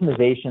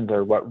 customizations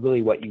are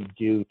what you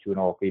do to an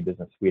Oracle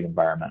E-Business Suite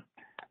environment.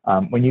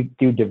 When you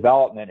do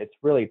development, it's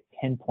really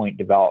pinpoint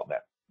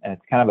development. And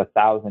it's kind of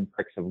 1,000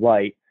 pricks of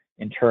light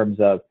in terms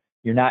of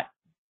you're not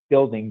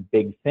building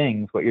big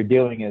things. What you're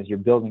doing is you're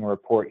building a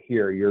report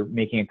here. You're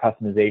making a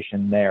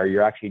customization there.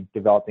 You're actually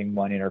developing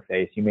one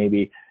interface. You may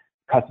be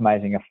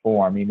customizing a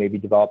form. You may be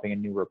developing a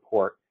new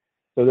report.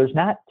 So there's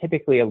not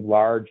typically a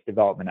large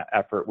development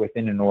effort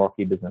within an Oracle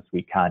E-Business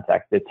Suite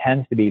context. It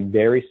tends to be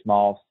very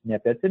small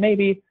snippets, and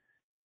maybe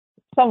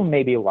some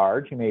may be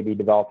large. You may be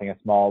developing a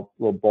small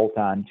little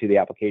bolt-on to the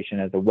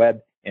application as a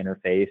web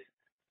interface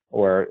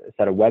or a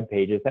set of web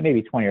pages that may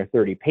be 20 or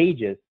 30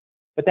 pages,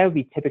 but that would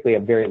be typically a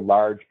very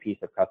large piece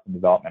of custom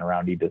development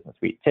around E-Business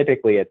Suite.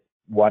 Typically, it's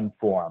one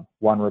form,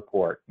 one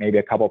report, maybe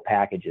a couple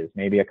packages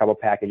in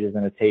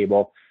a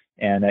table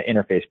and an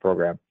interface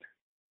program.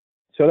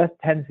 So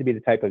that tends to be the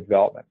type of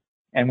development.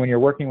 And when you're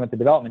working with the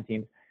development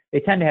teams,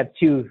 they tend to have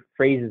two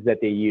phrases that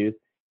they use,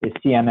 is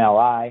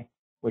CMLI,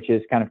 which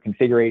is kind of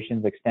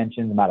configurations,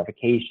 extensions,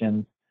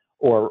 modifications,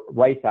 or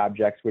rights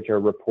objects, which are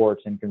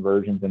reports and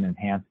conversions and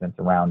enhancements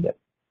around it.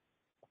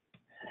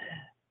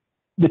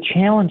 The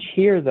challenge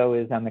here, though,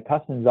 is on the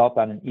custom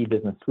development on an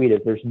E-Business Suite is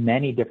there's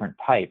many different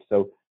types.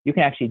 So you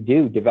can actually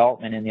do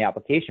development in the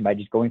application by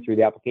just going through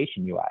the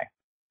application UI.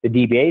 The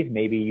DBAs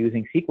may be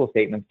using SQL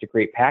statements to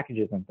create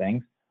packages and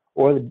things,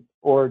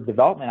 or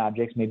development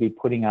objects may be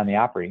putting on the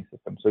operating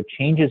system. So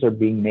changes are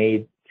being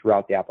made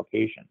throughout the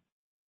application.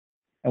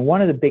 And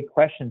one of the big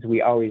questions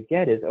we always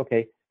get is,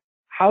 okay,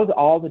 how's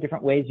all the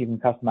different ways you can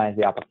customize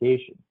the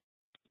application?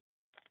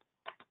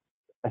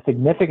 A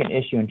significant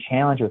issue and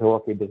challenge with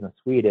Oracle E-Business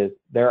Suite is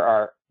there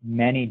are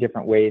many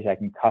different ways I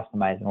can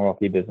customize an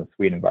Oracle E-Business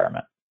Suite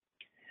environment.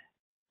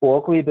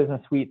 Oracle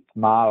E-Business Suite's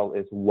model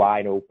is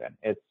wide open.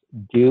 It's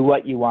do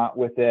what you want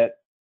with it.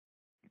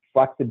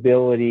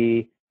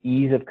 Flexibility,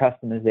 ease of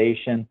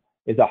customization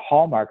is a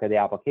hallmark of the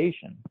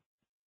application.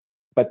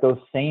 But those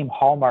same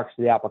hallmarks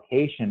of the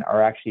application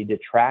are actually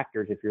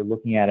detractors if you're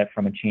looking at it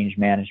from a change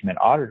management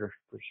auditor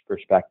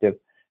perspective,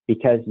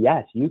 because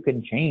yes, you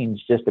can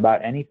change just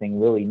about anything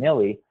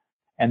willy-nilly,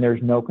 and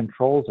there's no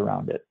controls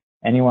around it.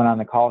 Anyone on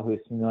the call who's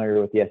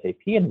familiar with the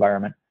SAP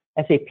environment,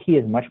 SAP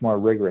is much more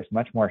rigorous,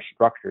 much more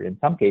structured. In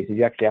some cases,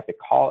 you actually have to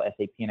call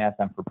SAP and ask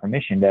them for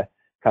permission to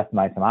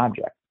customize some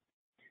objects.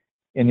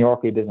 In the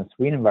Oracle Business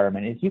Suite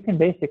environment is you can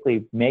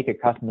basically make a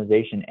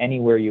customization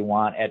anywhere you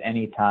want at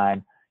any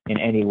time in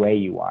any way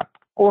you want.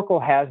 Oracle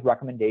has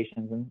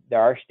recommendations and there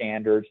are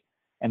standards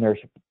and there's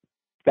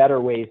better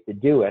ways to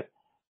do it.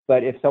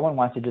 But if someone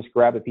wants to just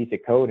grab a piece of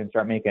code and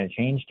start making a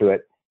change to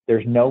it,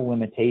 there's no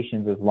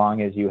limitations as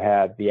long as you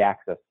have the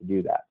access to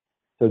do that.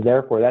 So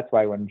therefore, that's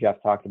why when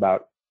Jeff talked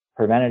about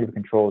preventative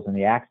controls and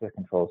the access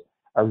controls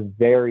are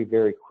very,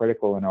 very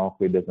critical in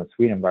Oracle Business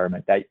Suite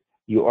environment, that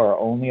you are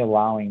only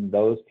allowing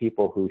those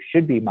people who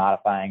should be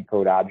modifying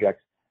code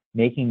objects,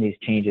 making these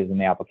changes in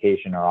the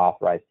application, are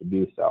authorized to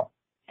do so.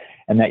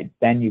 And that,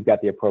 then you've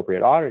got the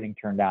appropriate auditing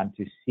turned on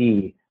to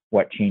see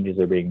what changes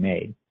are being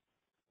made.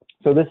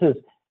 So this is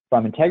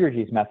from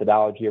Integrity's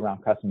methodology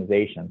around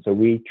customization. So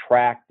we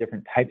track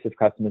different types of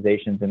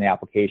customizations in the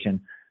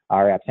application.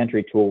 Our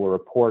AppSentry tool will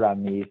report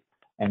on these,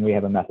 and we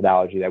have a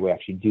methodology that we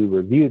actually do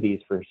review these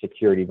for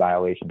security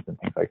violations and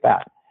things like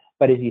that.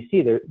 But as you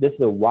see, this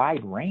is a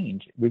wide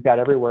range. We've got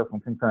everywhere from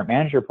concurrent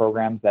manager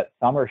programs that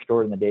some are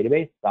stored in the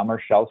database, some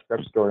are shell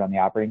scripts stored on the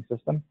operating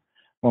system.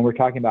 When we're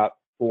talking about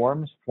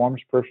forms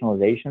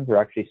personalizations are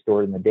actually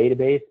stored in the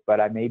database, but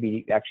I may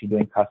be actually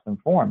doing custom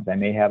forms. I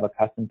may have a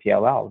custom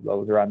PLL.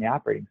 Those are on the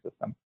operating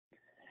system.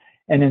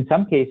 And in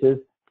some cases,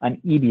 on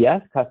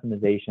EBS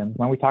customizations,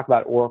 when we talk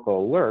about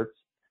Oracle alerts,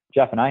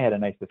 Jeff and I had a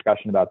nice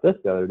discussion about this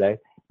the other day.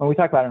 When we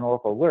talk about an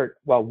Oracle alert,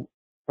 well,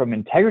 from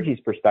Integrity's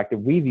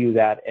perspective, we view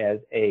that as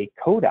a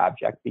code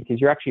object because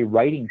you're actually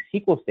writing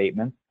SQL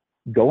statements,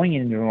 going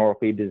into an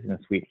Oracle Business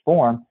Suite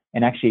form,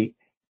 and actually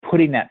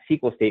putting that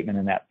SQL statement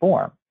in that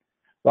form.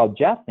 Well,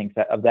 Jeff thinks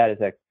of that as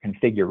a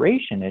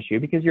configuration issue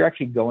because you're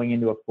actually going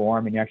into a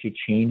form and you're actually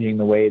changing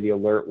the way the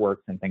alert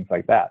works and things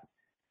like that.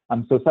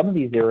 So some of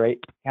these are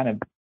kind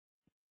of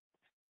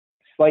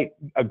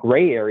a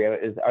gray area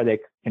is, are they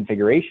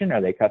configuration?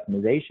 Are they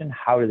customization?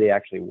 How do they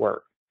actually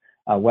work?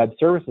 Web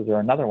services are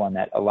another one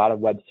that a lot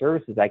of web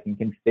services I can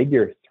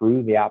configure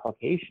through the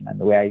application and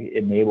the way I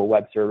enable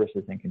web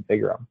services and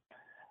configure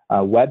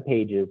them. Web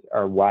pages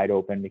are wide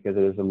open because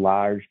there's a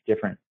large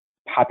different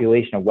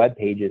population of web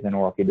pages in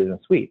Oracle Business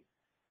Suite.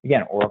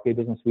 Again, Oracle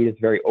Business Suite is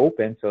very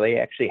open, so they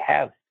actually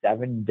have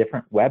 7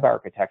 different web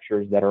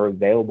architectures that are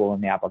available in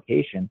the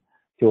application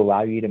to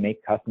allow you to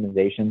make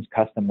customizations,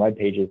 custom web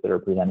pages that are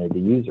presented to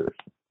users.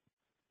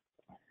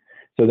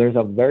 So there's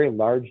a very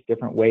large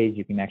different ways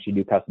you can actually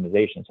do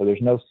customization. So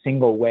there's no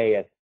single way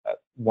as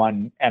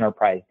one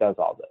enterprise does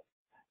all this.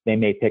 They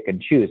may pick and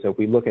choose. So if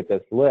we look at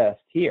this list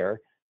here,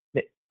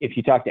 if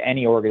you talk to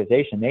any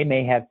organization, they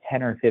may have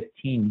 10 or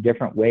 15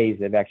 different ways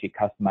they've actually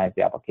customized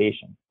the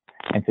application.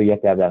 And so you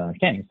have to have that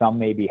understanding. Some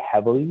may be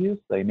heavily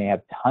used. They may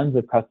have tons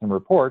of custom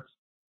reports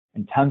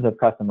and tons of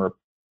custom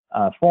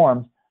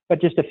forms,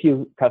 but just a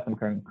few custom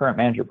concurrent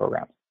manager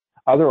programs.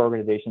 Other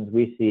organizations,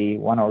 we see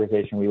one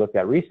organization we looked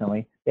at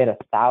recently, they had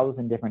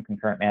 1,000 different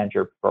concurrent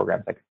manager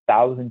programs, like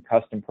 1,000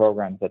 custom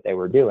programs that they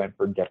were doing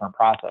for different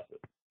processes.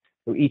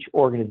 So each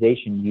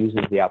organization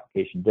uses the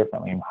application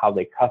differently, and how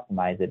they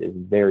customize it is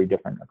very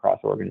different across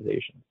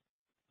organizations.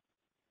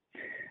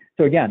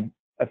 So again,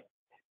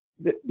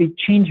 the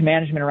change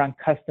management around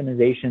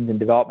customizations and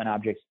development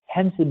objects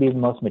tends to be the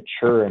most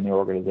mature in the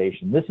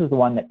organization. This is the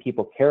one that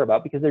people care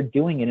about because they're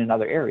doing it in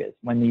other areas.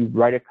 When you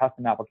write a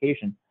custom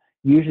application,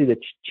 usually the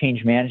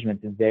change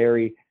management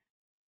is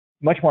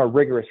much more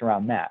rigorous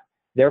around that.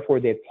 Therefore,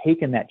 they've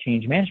taken that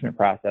change management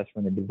process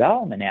from the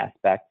development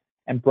aspect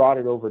and brought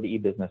it over to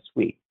eBusiness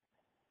Suite.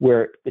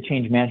 Where the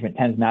change management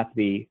tends not to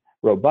be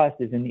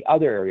robust is in the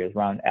other areas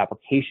around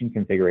application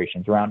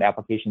configurations, around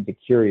application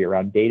security,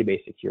 around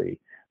database security.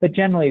 But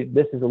generally,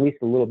 this is at least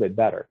a little bit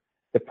better.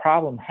 The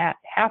problem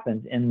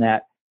happens in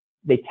that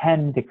they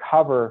tend to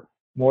cover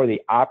more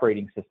the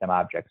operating system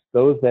objects,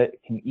 those that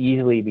can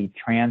easily be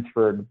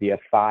transferred via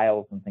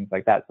files and things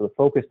like that. So the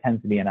focus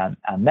tends to be on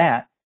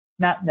that,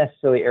 not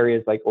necessarily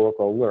areas like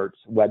Oracle alerts,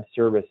 web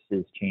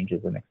services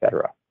changes, and et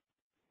cetera.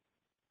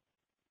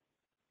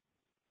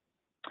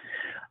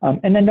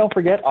 And then don't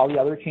forget all the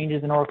other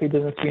changes in Oracle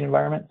Business Suite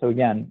environment. So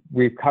again,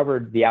 we've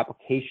covered the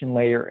application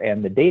layer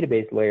and the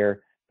database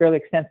layer fairly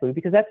extensively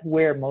because that's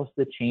where most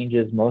of the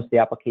changes, most of the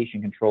application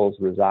controls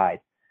reside.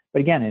 But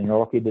again, in an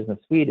Oracle Business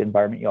Suite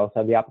environment, you also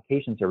have the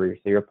application server.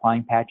 So you're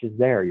applying patches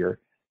there.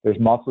 There's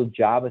multiple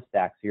Java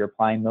stacks, so you're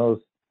applying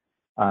those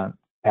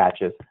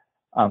patches.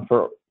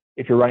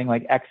 If you're running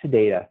like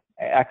Exadata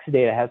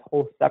has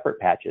whole separate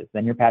patches.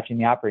 Then you're patching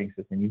the operating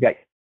system. You've got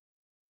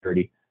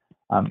security,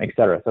 et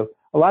cetera. So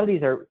a lot of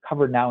these are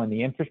covered now in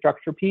the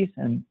infrastructure piece.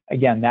 And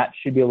again, that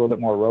should be a little bit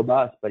more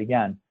robust. But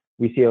again,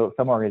 we see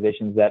some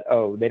organizations that,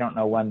 they don't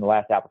know when the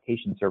last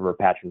application server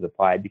patch was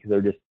applied because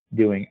they're just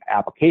doing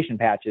application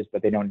patches,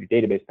 but they don't do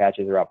database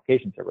patches or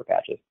application server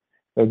patches.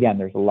 So again,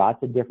 there's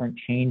lots of different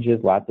changes,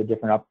 lots of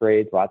different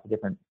upgrades, lots of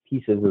different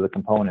pieces of the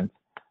components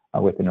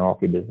within an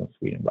Oracle Business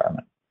Suite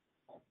environment.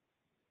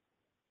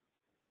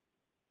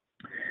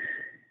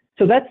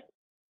 So that's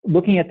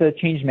looking at the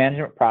change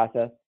management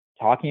process,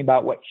 talking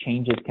about what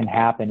changes can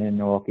happen in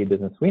an Oracle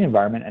Business Suite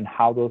environment and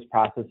how those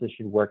processes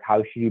should work,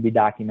 how should you be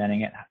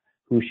documenting it,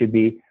 who should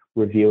be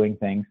reviewing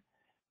things.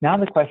 Now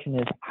the question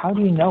is, how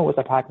do you know what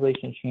the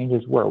population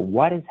changes were?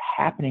 What is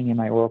happening in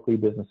my Oracle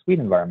Business Suite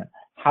environment?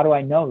 How do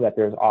I know that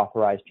there's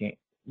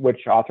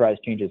which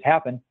authorized changes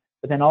happen?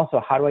 But then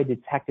also, how do I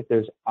detect if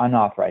there's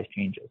unauthorized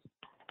changes?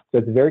 So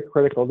it's very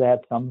critical to have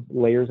some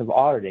layers of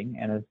auditing.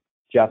 And as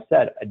Jeff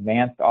said,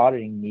 advanced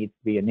auditing needs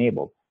to be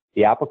enabled.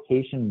 The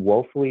application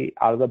woefully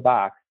out of the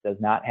box does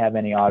not have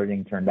any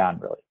auditing turned on,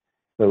 really.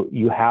 So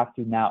you have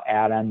to now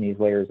add on these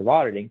layers of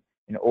auditing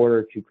in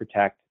order to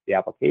protect the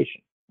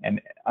application and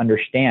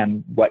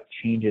understand what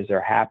changes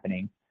are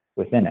happening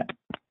within it.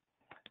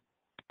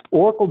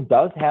 Oracle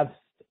does have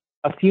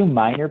a few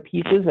minor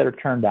pieces that are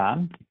turned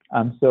on.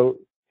 So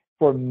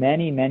for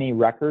many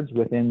records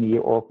within the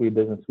Oracle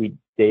Business Suite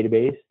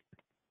database,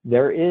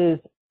 there is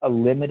a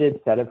limited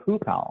set of who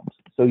columns.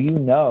 So you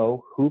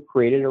know who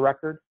created a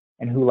record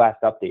and who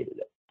last updated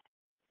it.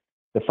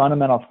 The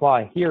fundamental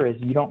flaw here is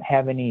you don't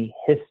have any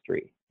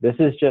history. This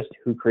is just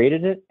who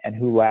created it and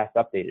who last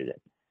updated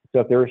it. So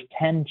if there was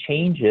 10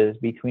 changes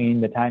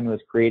between the time it was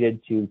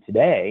created to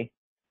today,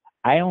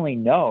 I only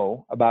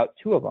know about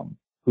 2 of them,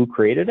 who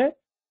created it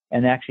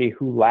and actually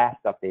who last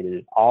updated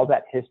it. All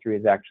that history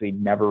is actually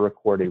never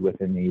recorded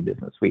within the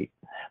Business Suite,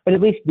 but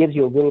at least gives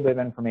you a little bit of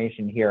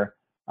information here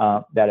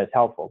that is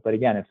helpful. But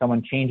again, if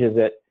someone changes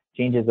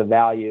the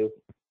value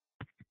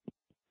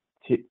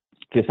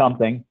to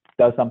something,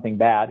 does something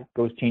bad,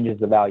 changes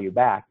the value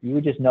back, you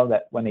would just know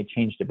that when they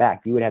changed it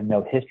back, you would have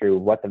no history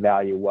of what the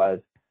value was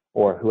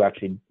or who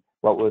actually,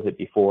 what was it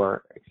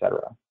before,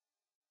 etc.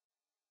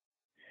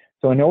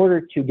 So in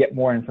order to get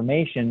more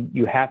information,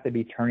 you have to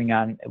be turning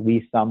on at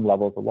least some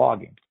levels of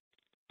logging.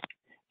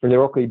 For the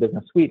Oracle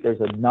Business Suite,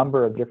 there's a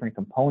number of different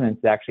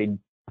components that actually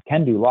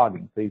can do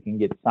logging. So you can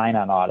get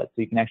sign-on audits.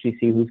 So you can actually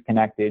see who's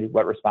connected,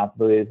 what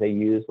responsibilities they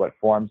use, what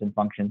forms and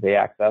functions they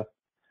access.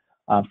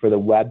 For the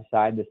web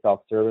side, the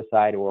self-service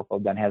side, Oracle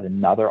then has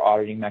another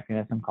auditing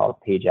mechanism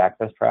called page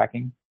access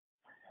tracking.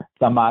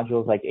 Some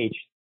modules like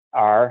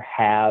HR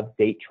have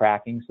date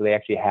tracking, so they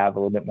actually have a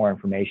little bit more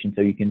information.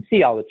 So you can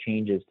see all the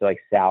changes to like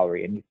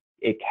salary, and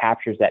it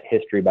captures that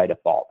history by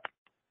default.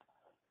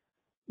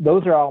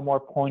 Those are all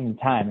more point in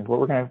time. What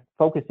we're going to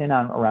focus in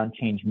on around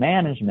change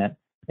management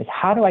is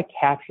how do I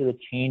capture the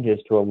changes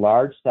to a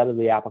large set of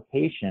the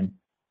application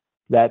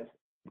that's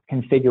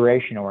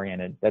configuration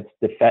oriented, that's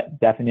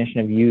definition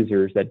of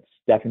users, that's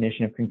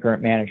definition of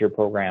concurrent manager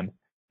programs,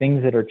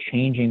 things that are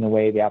changing the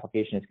way the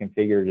application is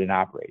configured and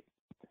operates.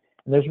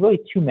 And there's really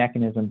 2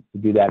 mechanisms to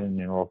do that in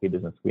an Oracle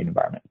Business Suite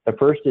environment. The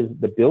first is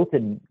the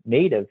built-in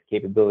native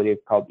capability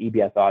called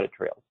EBS audit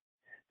trails.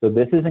 So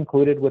this is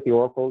included with the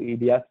Oracle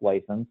EBS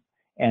license,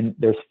 and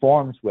there's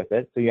forms with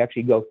it. So you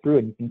actually go through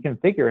and you can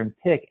configure and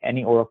pick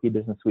any Oracle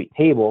Business Suite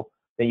table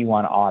that you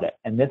want to audit.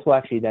 And this will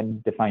actually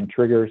then define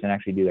triggers and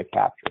actually do the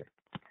capture.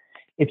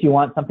 If you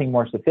want something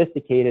more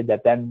sophisticated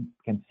that then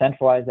can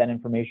centralize that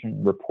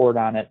information, report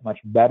on it much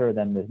better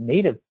than the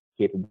native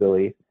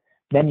capabilities,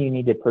 then you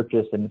need to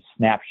purchase a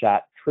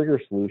snapshot trigger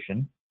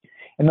solution.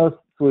 And those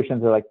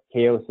solutions are like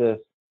Chaosis,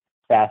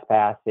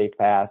 FastPass,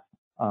 SafePass,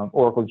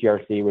 Oracle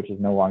GRC, which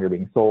is no longer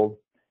being sold,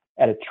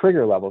 at a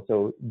trigger level.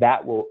 So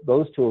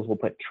those tools will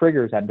put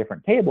triggers on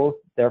different tables,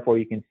 therefore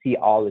you can see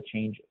all the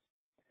changes.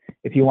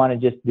 If you want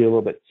to just do a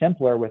little bit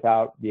simpler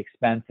without the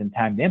expense and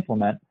time to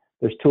implement,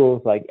 there's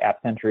tools like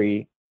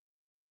AppSentry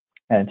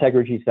and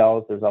Integrity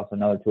Cells. There's also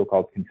another tool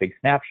called Config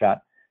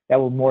Snapshot that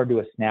will more do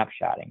a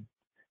snapshotting.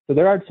 So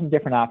there are some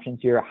different options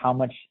here. How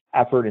much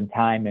effort and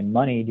time and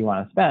money do you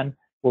want to spend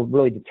will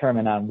really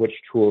determine on which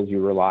tools you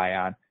rely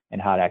on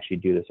and how to actually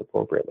do this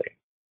appropriately.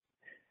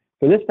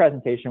 For this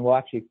presentation, we'll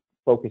actually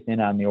focus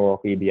in on the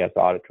Oracle EBS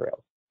audit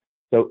trails.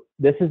 So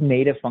this is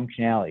native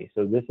functionality.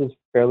 So this is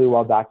fairly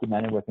well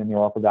documented within the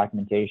Oracle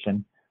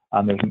documentation.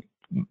 There's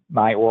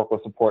my Oracle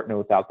support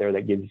notes out there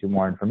that gives you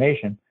more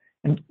information.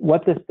 And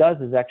what this does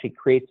is actually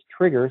creates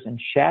triggers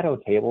and shadow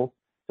tables.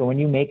 So when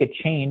you make a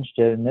change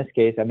to, in this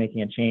case, I'm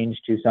making a change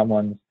to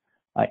someone's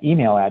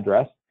email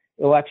address,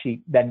 it will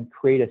actually then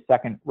create a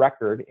second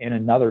record in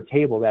another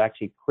table that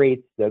actually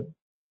creates the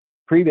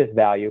previous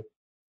value.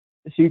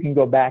 So you can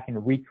go back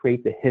and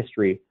recreate the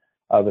history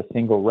of a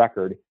single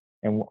record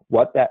and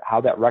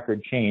how that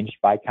record changed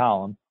by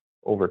column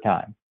over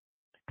time.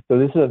 So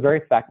this is very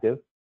effective.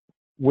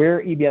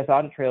 Where EBS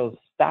Audit Trails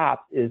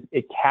stops is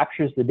it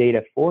captures the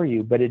data for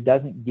you, but it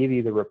doesn't give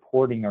you the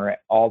reporting or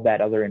all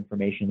that other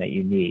information that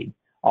you need.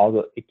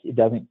 It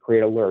doesn't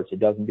create alerts. It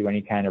doesn't do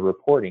any kind of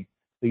reporting.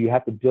 So you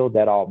have to build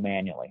that all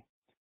manually.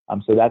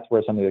 So that's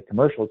where some of the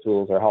commercial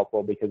tools are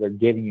helpful because they're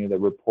giving you the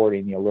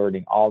reporting, the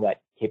alerting, all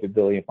that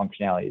capability and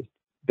functionality is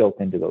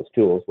built into those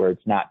tools where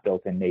it's not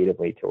built in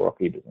natively to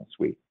Oracle Business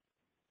Suite.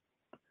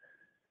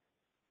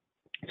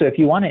 So if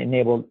you want to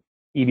enable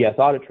EBS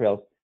Audit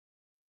Trails,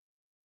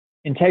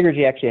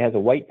 Integrity actually has a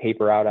white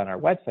paper out on our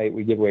website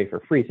we give away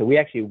for free. So we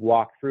actually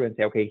walk through and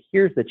say, okay,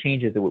 here's the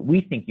changes that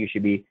we think you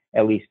should be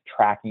at least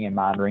tracking and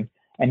monitoring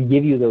and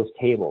give you those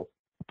tables.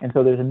 And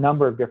so there's a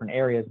number of different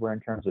areas where in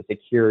terms of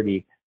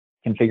security,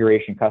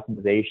 configuration,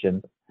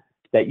 customization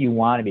that you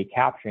want to be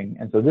capturing.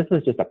 And so this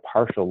is just a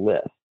partial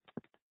list.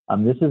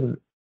 This is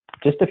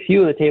just a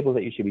few of the tables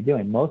that you should be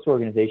doing. Most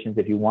organizations,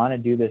 if you want to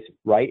do this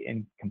right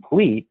and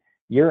complete,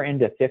 you're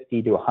into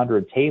 50 to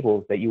 100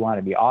 tables that you want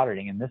to be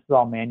auditing. And this is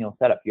all manual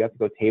setup. You have to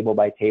go table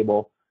by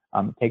table.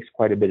 It takes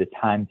quite a bit of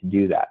time to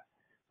do that.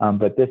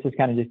 But this is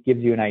kind of just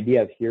gives you an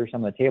idea of here are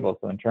some of the tables.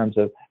 So in terms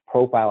of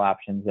profile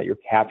options, that you're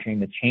capturing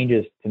the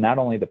changes to not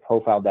only the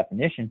profile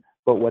definition,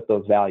 but what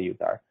those values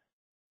are.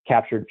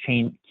 Captured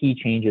key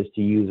changes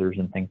to users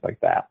and things like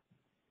that.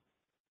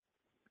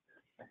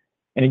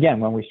 And again,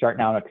 when we start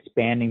now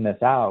expanding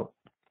this out,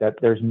 that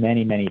there's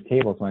many, many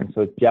tables.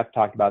 So Jeff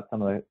talked about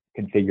some of the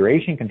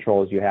configuration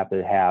controls you have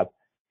to have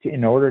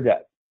in order to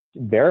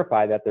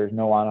verify that there's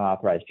no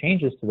unauthorized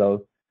changes to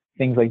those,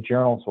 things like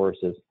journal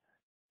sources.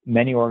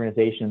 Many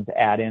organizations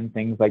add in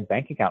things like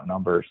bank account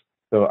numbers.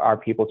 So are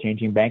people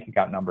changing bank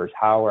account numbers?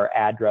 How are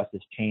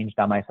addresses changed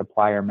on my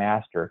supplier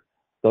master?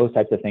 Those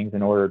types of things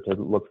in order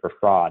to look for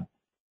fraud.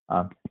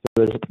 So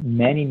there's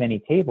many, many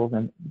tables,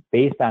 and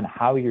based on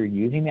how you're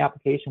using the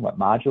application, what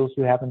modules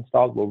you have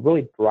installed will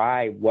really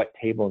drive what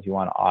tables you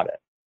want to audit.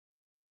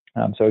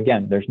 So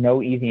again, there's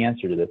no easy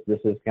answer to this.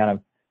 This is kind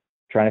of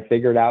trying to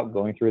figure it out,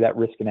 going through that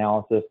risk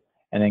analysis,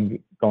 and then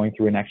going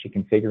through and actually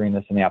configuring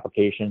this in the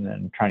application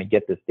and trying to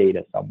get this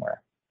data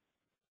somewhere.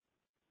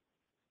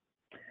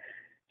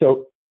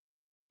 So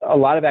a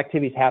lot of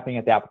activities happening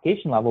at the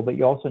application level, but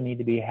you also need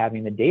to be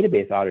having the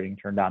database auditing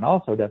turned on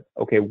also to,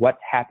 okay, what's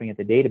happening at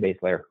the database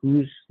layer?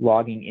 Who's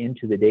logging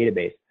into the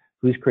database?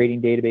 Who's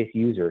creating database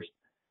users?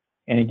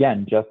 And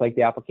again, just like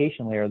the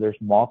application layer, there's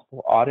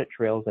multiple audit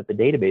trails at the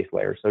database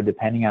layer. So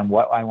depending on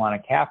what I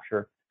want to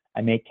capture,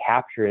 I may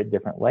capture at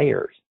different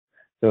layers.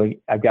 So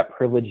I've got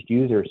privileged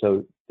users.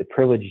 So the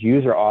privileged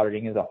user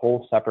auditing is a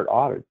whole separate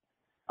audit.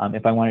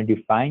 If I want to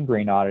do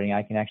fine-grained auditing,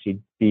 I can actually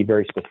be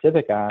very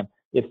specific on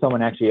if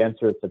someone actually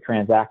enters a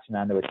transaction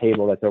onto a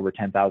table that's over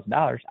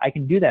 $10,000, I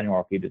can do that in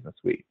Oracle Business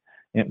Suite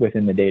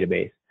within the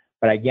database.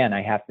 But again,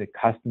 I have to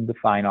custom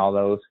define all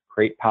those,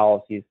 create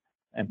policies,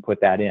 and put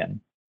that in.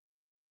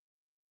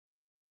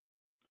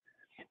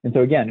 And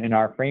so again, in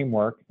our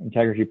framework,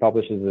 Integrity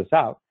publishes this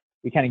out,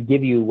 we kind of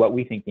give you what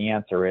we think the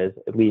answer is,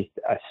 at least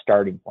a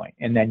starting point.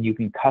 And then you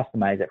can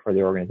customize it for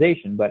the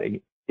organization. But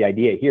the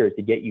idea here is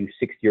to get you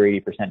 60 or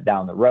 80%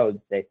 down the road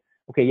and say,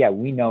 okay, yeah,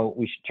 we know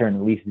we should turn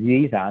at least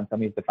these on.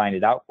 Somebody's defined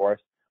it out for us.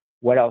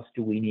 What else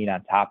do we need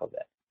on top of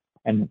it?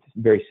 And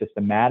very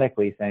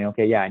systematically saying,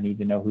 okay, yeah, I need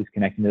to know who's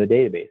connecting to the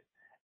database.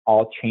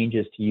 All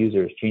changes to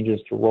users,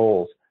 changes to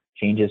roles,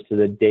 changes to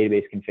the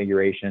database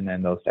configuration,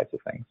 and those types of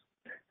things.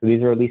 So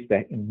these are at least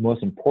the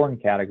most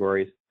important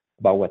categories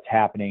about what's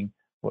happening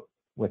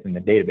within the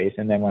database.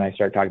 And then when I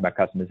start talking about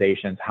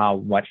customizations, how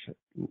much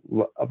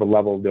of a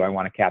level do I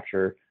want to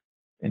capture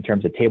in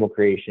terms of table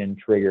creation,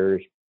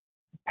 triggers,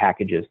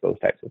 packages, those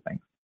types of things.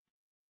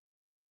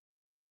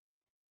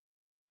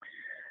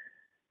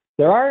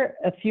 There are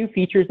a few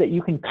features that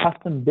you can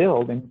custom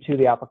build into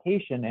the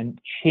application and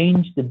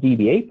change the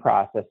DBA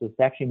processes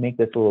to actually make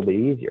this a little bit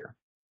easier.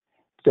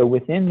 So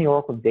within the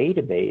Oracle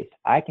database,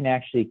 I can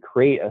actually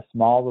create a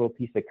small little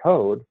piece of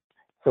code.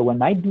 So when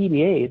my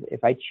DBAs,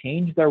 if I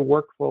change their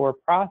workflow or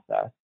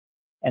process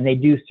and they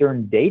do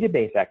certain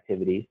database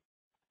activities,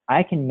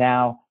 I can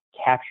now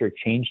capture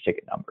change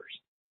ticket numbers.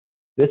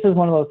 This is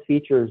one of those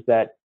features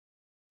that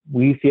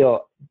we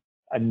feel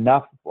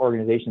enough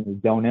organizations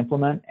don't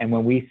implement. And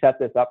when we set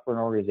this up for an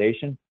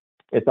organization,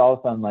 it's all of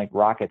a sudden like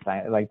rocket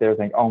science. Like they're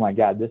thinking, oh my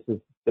God, this is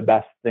the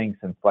best thing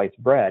since sliced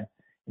bread.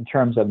 In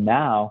terms of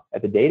now,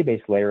 at the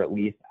database layer at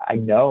least, I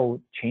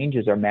know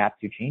changes are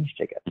mapped to change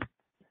tickets.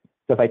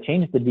 So if I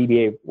change the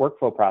DBA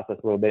workflow process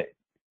a little bit,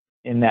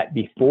 in that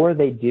before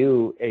they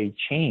do a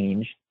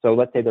change, so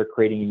let's say they're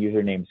creating a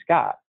user named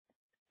Scott,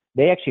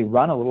 they actually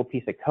run a little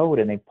piece of code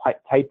and they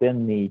type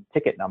in the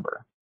ticket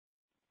number.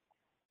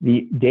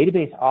 The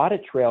database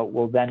audit trail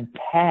will then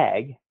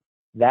tag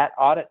that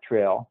audit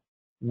trail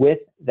with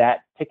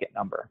that ticket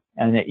number,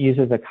 and it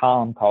uses a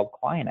column called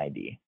client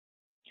ID.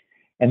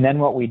 And then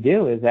what we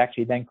do is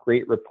actually then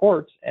create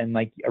reports and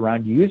like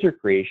around user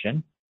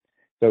creation.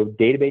 So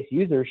database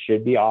users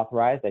should be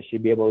authorized. I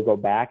should be able to go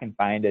back and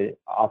find an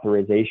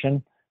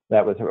authorization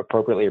that was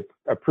appropriately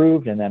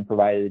approved and then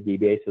provided the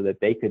DBA so that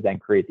they could then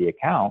create the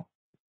account.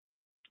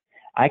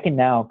 I can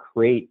now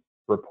create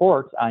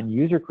reports on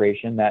user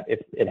creation that if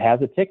it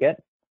has a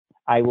ticket,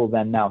 I will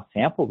then now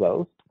sample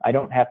those. I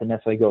don't have to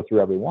necessarily go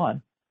through every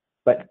one,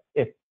 but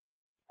if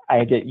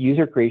I get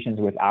user creations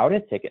without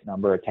a ticket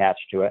number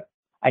attached to it,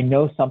 I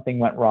know something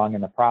went wrong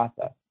in the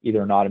process.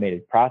 Either an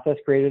automated process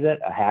created it,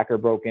 a hacker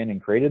broke in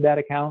and created that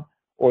account,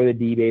 or the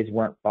DBAs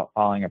weren't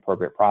following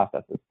appropriate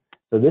processes.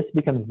 So this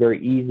becomes very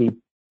easy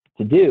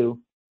to do.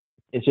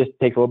 It just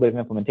takes a little bit of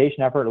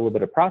implementation effort, a little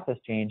bit of process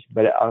change,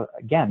 but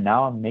again,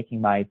 now I'm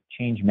making my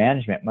change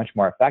management much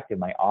more effective,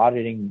 my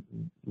auditing,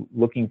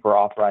 looking for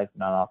authorized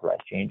and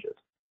unauthorized changes.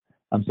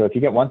 So if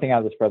you get one thing out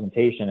of this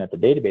presentation at the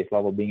database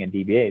level being a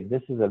DBA,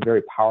 this is a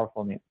very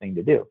powerful thing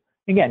to do.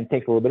 Again, it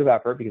takes a little bit of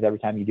effort because every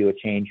time you do a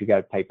change, you got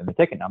to type in the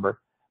ticket number.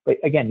 But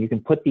again, you can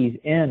put these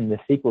in the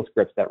SQL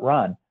scripts that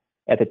run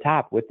at the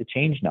top with the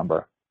change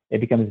number. It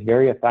becomes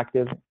very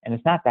effective, and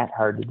it's not that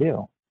hard to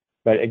do.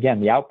 But again,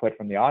 the output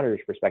from the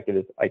auditor's perspective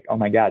is like, oh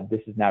my God,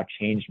 this has now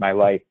changed my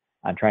life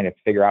on trying to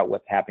figure out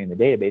what's happening in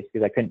the database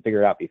because I couldn't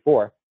figure it out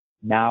before.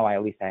 Now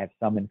at least I have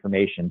some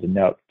information to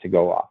know to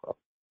go off of.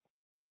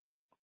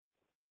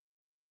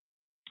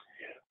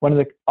 One of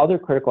the other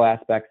critical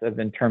aspects of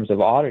in terms of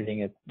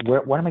auditing is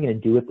what am I going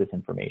to do with this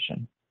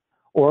information?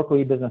 Oracle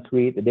E-Business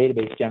Suite, the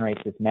database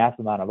generates this massive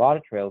amount of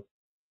audit trails.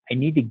 I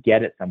need to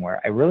get it somewhere.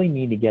 I really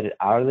need to get it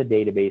out of the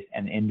database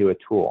and into a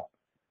tool.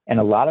 And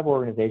a lot of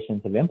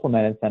organizations have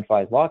implemented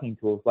centralized logging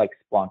tools like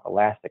Splunk,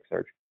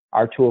 Elasticsearch.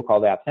 Our tool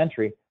called App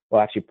Sentry will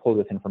actually pull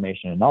this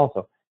information in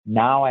also.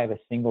 Now I have a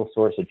single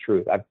source of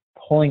truth. I'm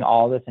pulling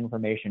all this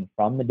information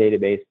from the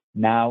database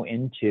now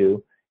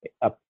into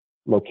a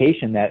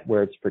location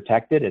where it's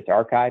protected, it's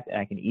archived, and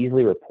I can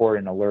easily report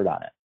and alert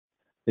on it.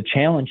 The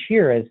challenge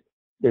here is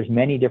there's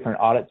many different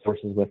audit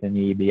sources within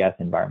the EBS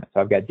environment.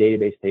 So I've got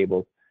database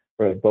tables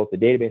for both the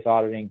database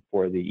auditing,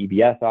 for the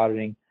EBS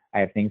auditing. I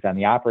have things on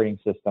the operating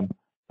system.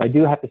 So I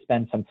do have to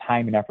spend some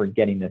time and effort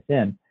getting this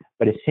in,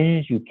 but as soon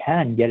as you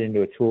can get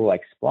into a tool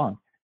like Splunk,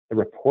 the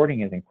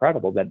reporting is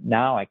incredible that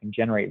now I can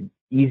generate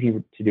easy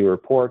to do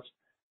reports,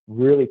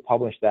 really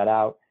publish that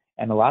out.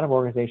 And a lot of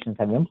organizations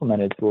have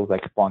implemented tools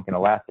like Splunk and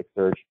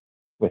Elasticsearch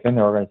within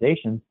their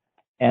organizations.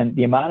 And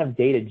the amount of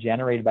data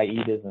generated by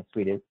eBusiness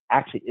Suite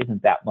actually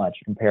isn't that much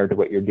compared to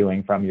what you're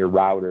doing from your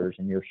routers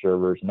and your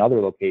servers and other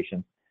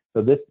locations.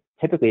 So this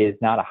typically is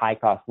not a high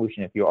cost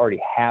solution if you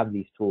already have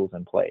these tools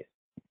in place.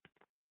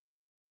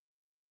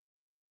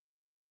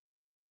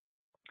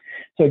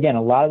 So again,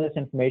 a lot of this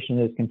information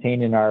is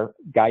contained in our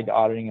Guide to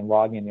Auditing and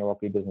Logging in the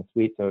Oracle E-Business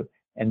Suite.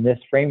 And this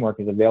framework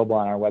is available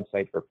on our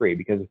website for free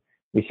because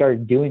we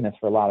started doing this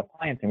for a lot of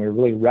clients and we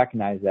really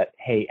recognized that,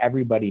 hey,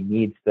 everybody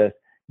needs this.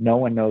 No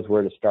one knows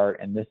where to start,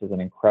 and this is an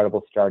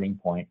incredible starting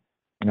point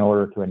in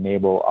order to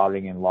enable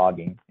auditing and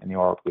logging in the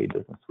Oracle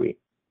E-Business Suite.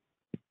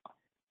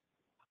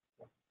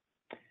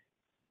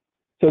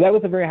 So that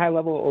was a very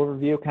high-level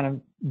overview, kind of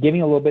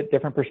giving a little bit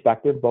different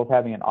perspective, both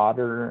having an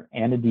auditor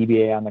and a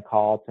DBA on the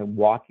call to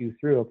walk you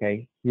through,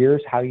 okay,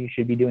 here's how you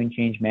should be doing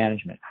change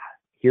management.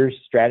 Here's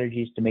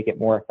strategies to make it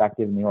more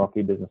effective in the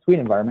Oracle E-Business Suite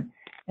environment.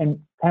 And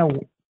kind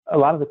of a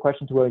lot of the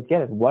questions we always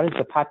get is, what is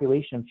the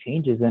population of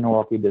changes in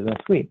Oracle E-Business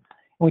Suite?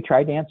 And we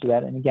tried to answer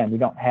that. And again,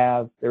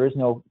 there is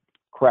no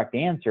correct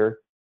answer,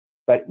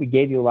 but we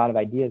gave you a lot of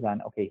ideas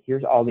on, okay,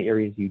 here's all the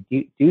areas you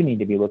do need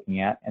to be looking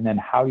at. And then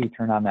how do you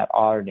turn on that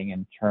auditing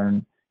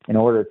in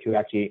order to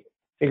actually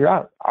figure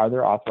out, are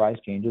there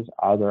authorized changes?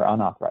 Are there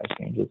unauthorized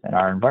changes in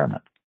our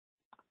environment?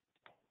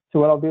 So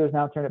what I'll do is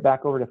now turn it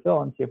back over to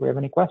Phil and see if we have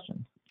any questions.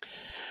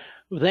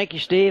 Well, thank you,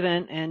 Steve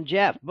and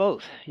Jeff,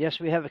 both. Yes,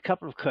 we have a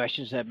couple of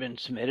questions that have been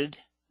submitted.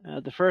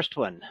 The first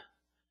one,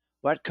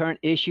 what current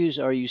issues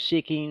are you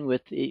seeking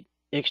with the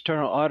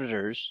external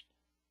audits,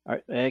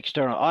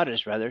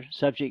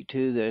 subject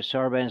to the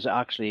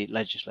Sarbanes-Oxley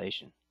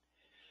legislation?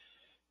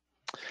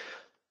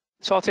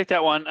 So I'll take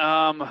that one.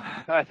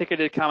 I think I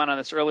did comment on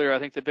this earlier. I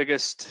think the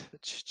biggest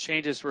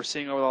changes we're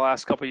seeing over the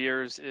last couple of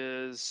years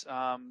is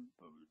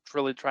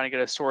really trying to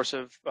get a source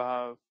of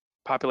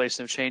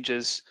population of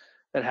changes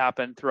that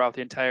happen throughout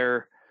the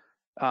entire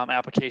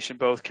application,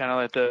 both kind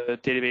of at the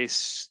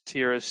database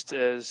tier as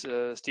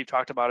Steve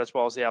talked about, as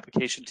well as the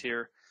application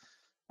tier.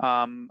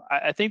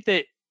 I think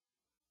that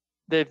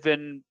they've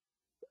been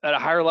at a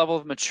higher level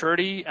of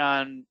maturity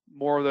on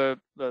more of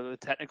the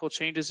technical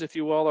changes, if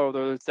you will,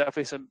 although there's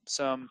definitely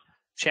some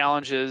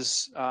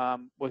challenges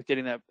with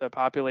getting that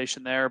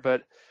population there,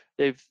 but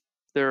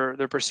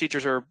their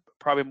procedures are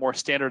probably more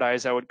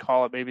standardized, I would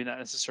call it, maybe not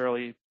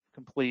necessarily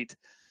complete.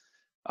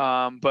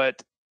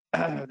 But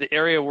the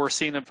area we're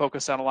seeing them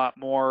focus on a lot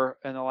more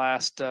in the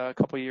last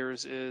couple of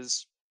years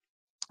is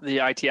the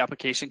IT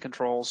application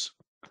controls.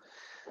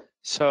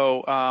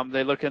 So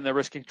they look in the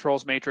risk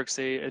controls matrix,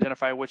 they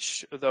identify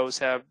which of those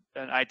have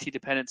an IT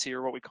dependency,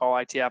 or what we call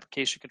IT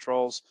application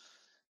controls,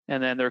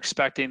 and then they're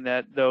expecting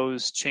that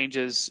those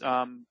changes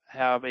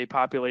have a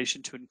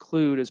population to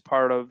include as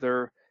part of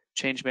their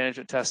change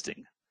management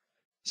testing.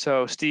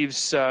 So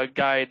Steve's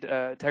guide,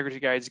 integrity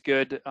guide, is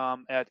good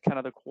at kind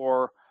of the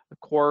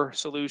core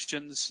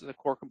solutions, the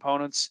core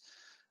components,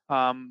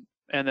 and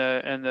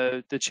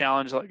the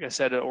challenge, like I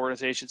said, at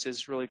organizations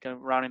is really kind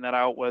of rounding that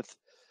out with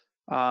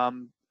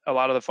a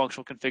lot of the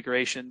functional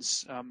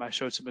configurations. I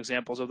showed some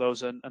examples of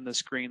those on the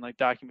screen, like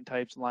document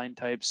types, line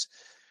types,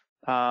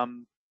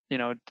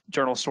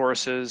 journal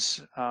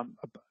sources,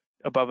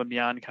 above and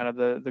beyond kind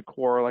of the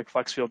core, like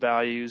flex field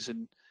values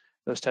and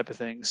those type of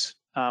things.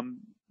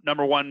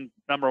 Number one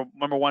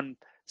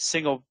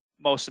single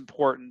most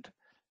important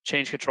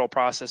change control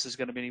process is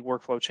going to be any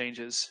workflow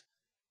changes,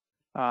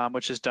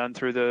 which is done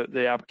through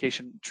the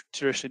application,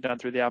 traditionally done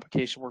through the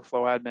application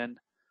workflow admin,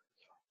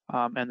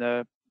 and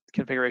the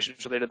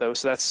configurations related to those.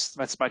 So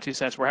that's my 2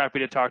 cents. We're happy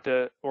to talk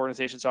to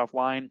organizations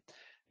offline,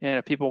 and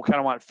if people kind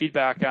of want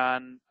feedback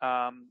on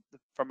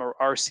from a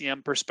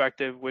RCM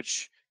perspective,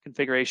 which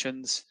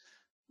configurations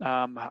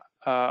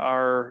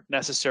are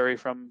necessary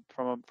from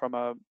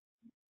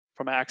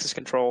access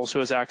controls, who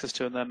has access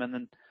to them, and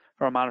then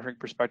from a monitoring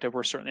perspective,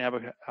 we're certainly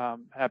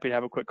happy to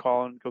have a quick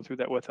call and go through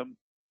that with them.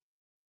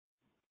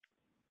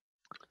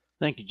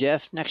 Thank you,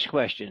 Jeff. Next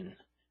question.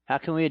 How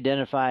can we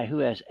identify who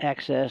has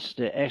access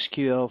to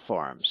SQL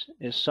forms?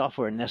 Is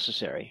software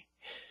necessary?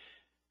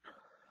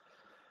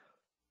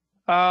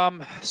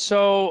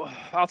 So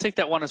I'll take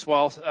that one as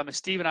well.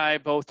 Steve and I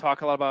both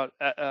talk a lot about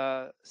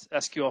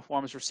SQL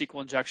forms or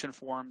SQL injection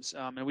forms,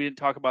 and we didn't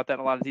talk about that in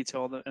a lot of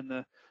detail in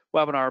the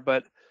webinar,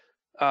 but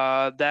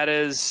that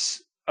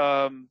is,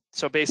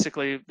 so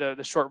basically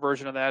the short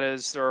version of that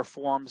is there are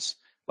forms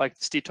like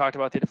Steve talked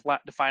about, the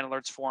define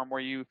alerts form,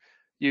 where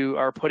you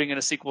are putting in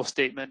a SQL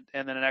statement,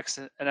 and then in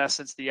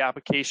essence the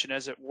application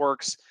as it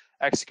works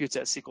executes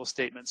that SQL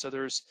statement. So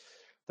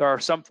there are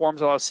some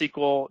forms that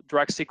allow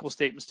direct SQL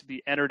statements to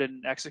be entered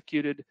and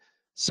executed,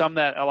 some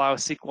that allow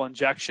SQL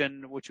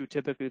injection, which you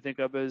typically think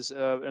of as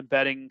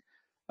embedding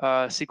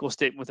a SQL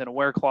statement within a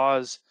where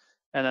clause.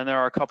 And then there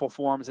are a couple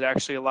forms that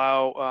actually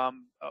allow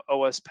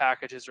OS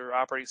packages or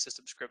operating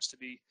system scripts to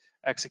be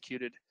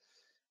executed.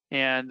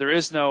 And there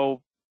is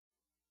no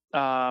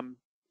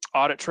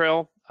audit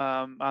trail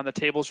on the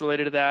tables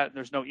related to that. And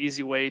there's no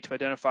easy way to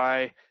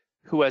identify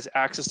who has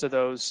access to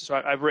those.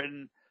 So I've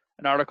written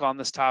an article on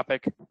this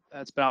topic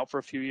that's been out for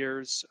a few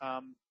years.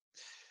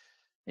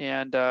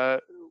 And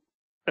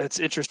it's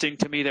interesting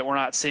to me that we're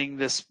not seeing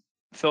this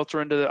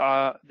filter into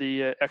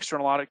the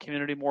external audit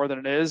community more than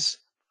it is.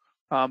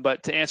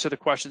 But to answer the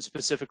question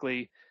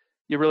specifically,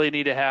 you really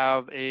need to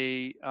have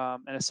an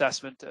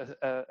assessment,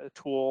 a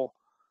tool,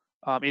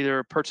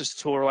 either purchase a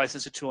tool or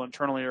license a tool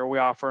internally, or we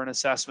offer an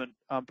assessment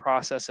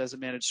process as a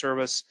managed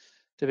service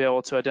to be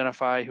able to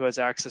identify who has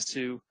access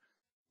to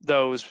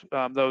those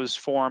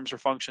forms or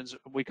functions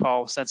we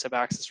call sensitive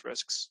access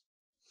risks.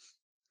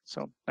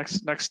 So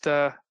next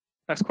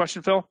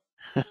question, Phil.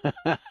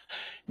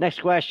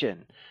 Next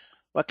question.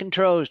 What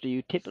controls do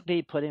you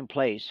typically put in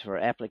place for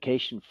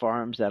application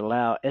forms that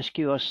allow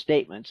SQL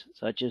statements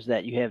such as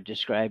that you have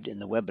described in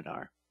the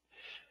webinar?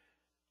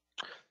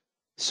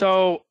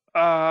 So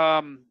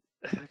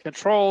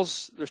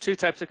controls, there's two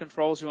types of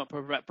controls. You want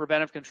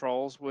preventive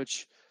controls,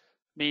 which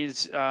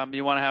means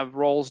you want to have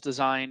roles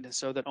designed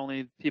so that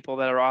only people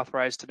that are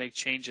authorized to make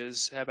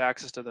changes have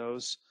access to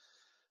those.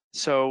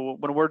 So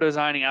when we're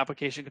designing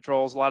application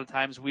controls, a lot of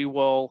times we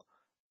will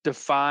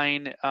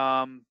define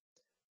what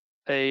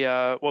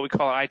we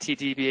call an IT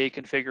DBA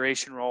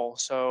configuration role.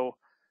 So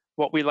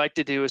what we like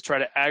to do is try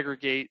to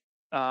aggregate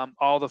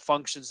all the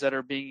functions that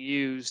are being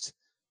used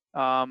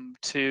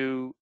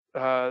to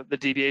the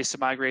DBAs to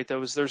migrate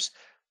those. There's,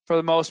 for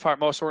the most part,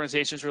 most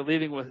organizations are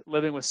living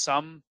with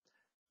some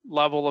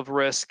level of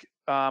risk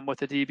with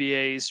the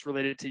DBAs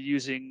related to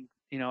using,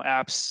 the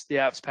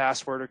app's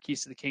password or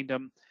keys to the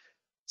kingdom.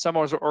 Some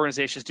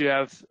organizations do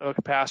have a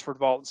password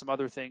vault and some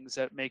other things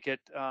that make it,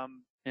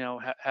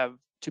 have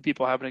two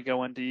people having to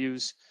go in to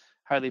use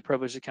highly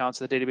privileged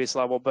accounts at the database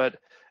level. But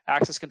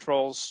access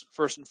controls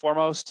first and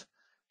foremost,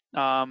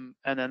 and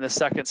then the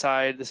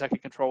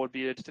second control would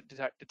be a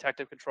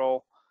detective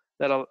control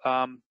that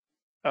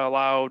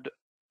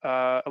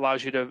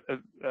allows you to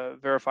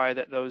verify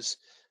that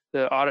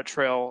the audit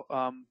trail,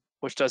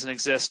 which doesn't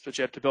exist, but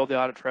you have to build the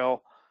audit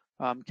trail,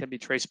 can be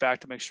traced back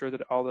to make sure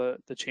that all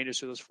the changes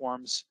to those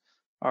forms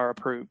are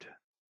approved.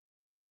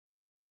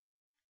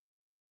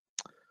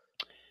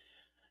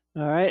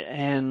 All right,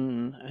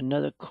 and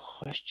another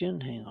question,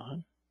 hang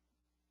on.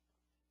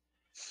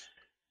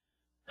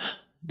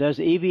 Does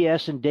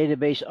EBS and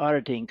database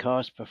auditing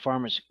cause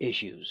performance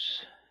issues?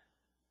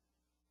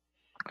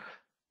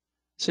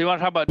 So you want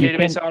to talk about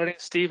database auditing,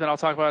 Steve, and I'll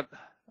talk about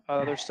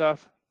other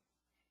stuff?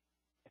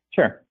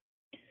 Sure.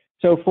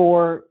 So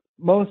for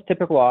most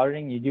typical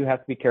auditing, you do have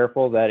to be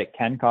careful that it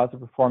can cause a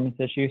performance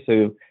issue.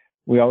 So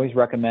we always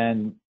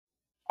recommend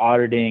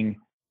auditing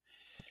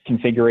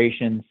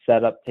configuration,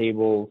 setup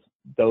tables,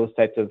 those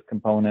types of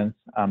components,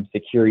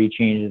 security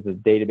changes of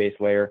database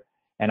layer,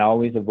 and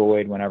always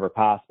avoid, whenever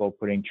possible,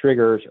 putting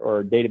triggers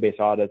or database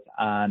audits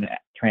on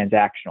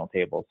transactional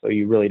tables. So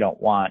you really don't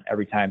want,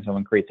 every time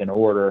someone creates an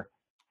order,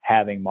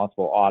 having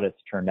multiple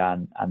audits turned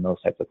on those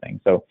types of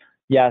things. So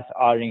yes,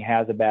 auditing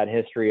has a bad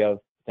history of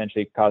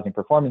potentially causing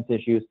performance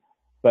issues,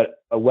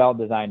 but a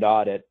well-designed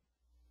audit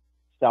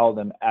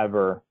seldom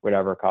ever would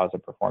ever cause a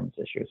performance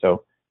issue.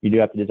 So you do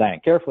have to design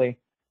it carefully,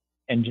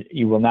 and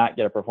you will not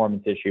get a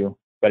performance issue.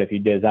 But if you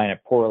design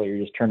it poorly or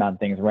just turn on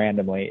things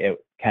randomly,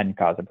 it can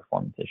cause a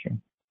performance issue.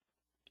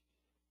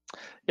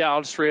 Yeah,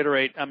 I'll just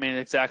reiterate,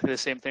 exactly the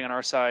same thing on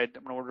our side.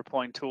 When we're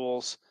deploying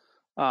tools,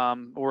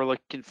 we're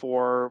looking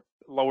for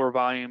lower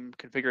volume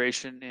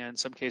configuration, and in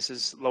some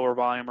cases, lower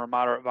volume or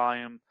moderate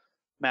volume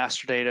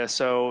master data.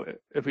 So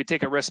if we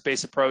take a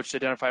risk-based approach to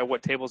identify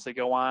what tables they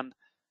go on,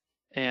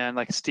 and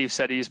like Steve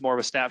said, use more of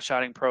a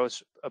snapshotting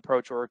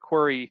approach or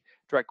a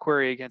direct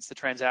query against the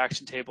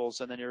transaction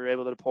tables, and then you're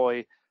able to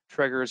deploy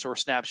triggers or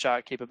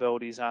snapshot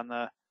capabilities on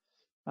the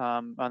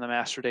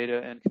master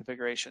data and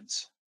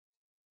configurations.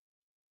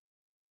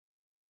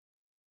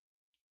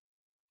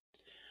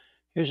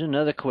 Here's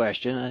another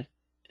question.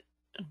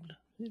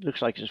 It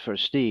looks like it's for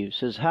Steve. It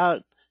says,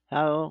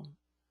 how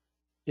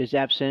is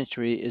App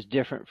Century is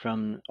different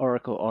from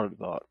Oracle Audit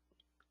Vault?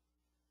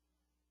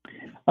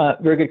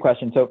 Very good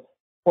question. So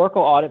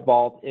Oracle Audit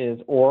Vault is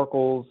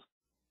Oracle's,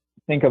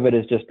 think of it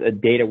as just a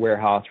data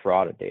warehouse for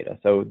audit data.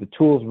 So the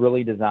tool is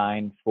really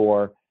designed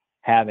for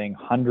having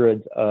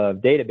hundreds of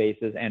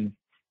databases and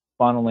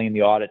funneling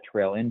the audit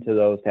trail into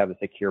those to have a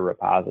secure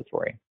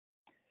repository.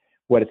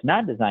 What it's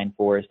not designed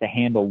for is to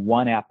handle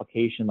one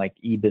application like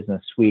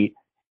eBusiness Suite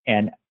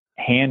and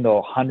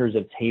handle hundreds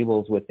of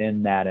tables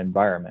within that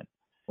environment,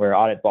 where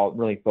Audit Vault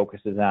really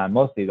focuses on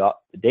mostly the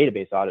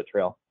database audit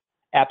trail.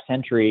 App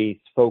Sentry's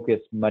focus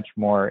much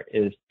more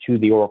is to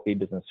the Oracle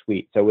eBusiness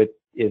Suite. So it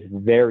is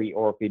very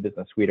Oracle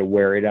eBusiness Suite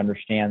aware. It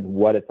understands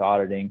what it's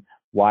auditing,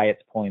 why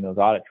it's pulling those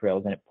audit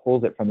trails, and it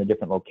pulls it from the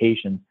different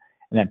locations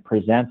and then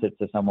presents it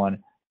to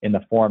someone in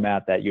the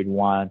format that you'd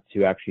want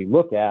to actually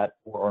look at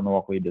for an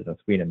Oracle eBusiness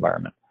Suite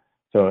environment.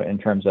 So in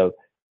terms of,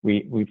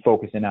 we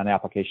focus in on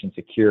application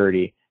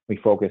security, we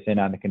focus in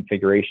on the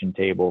configuration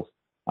tables.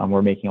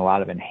 We're making a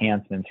lot of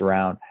enhancements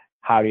around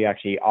how do you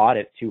actually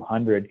audit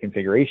 200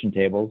 configuration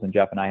tables, and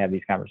Jeff and I have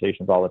these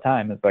conversations all the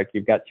time. It's like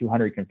you've got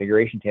 200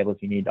 configuration tables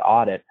you need to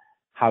audit.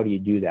 How do you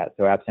do that?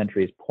 So App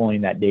Sentry is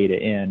pulling that data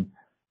in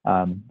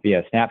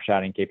via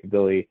snapshotting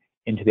capability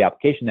into the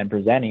application, then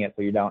presenting it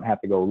so you don't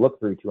have to go look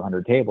through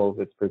 200 tables.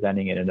 It's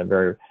presenting it in a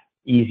very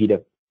easy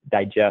to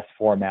digest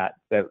format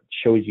that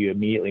shows you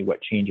immediately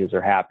what changes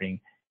are happening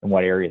in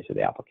what areas of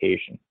the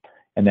application.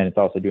 And then it's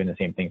also doing the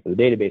same thing for the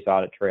database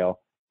audit trail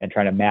and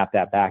trying to map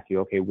that back to,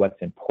 okay,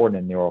 what's important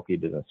in the Oracle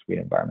eBusiness Suite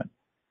environment.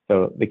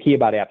 So the key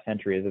about App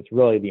Sentry is it's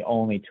really the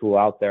only tool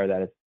out there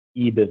that is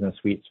eBusiness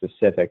Suite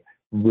specific,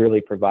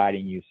 really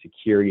providing you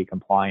security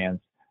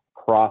compliance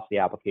across the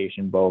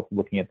application, both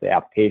looking at the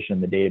application,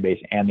 the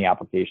database, and the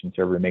application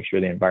server to make sure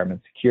the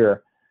environment's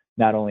secure,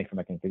 not only from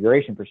a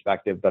configuration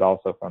perspective, but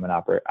also from an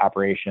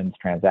operations,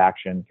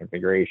 transaction,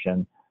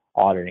 configuration,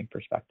 auditing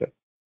perspective.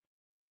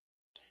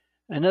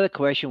 Another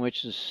question,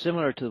 which is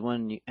similar to the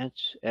one you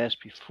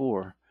asked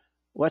before,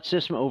 what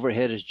system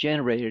overhead is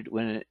generated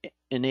when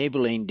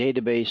enabling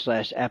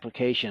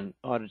database/application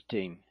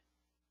auditing?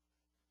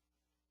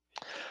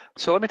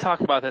 So let me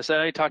talk about this. I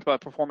know you talked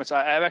about performance.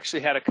 I've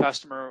actually had a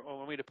customer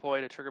when we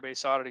deployed a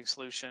trigger-based auditing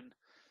solution,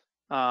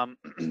 and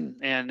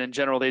in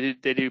general, they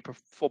do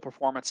full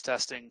performance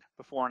testing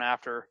before and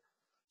after.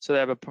 So they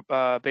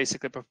have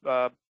basically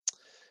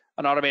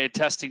an automated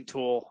testing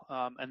tool,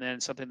 and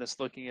then something that's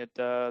looking at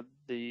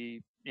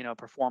the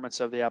performance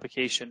of the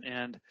application.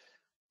 And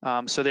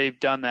so they've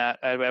done that.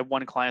 I had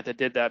one client that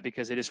did that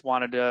because they just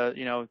wanted to,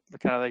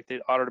 kind of like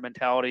the auditor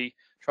mentality,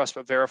 trust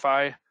but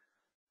verify.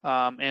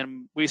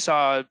 And we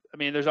saw,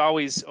 there's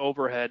always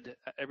overhead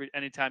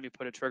anytime you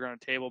put a trigger on a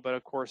table, but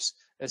of course,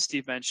 as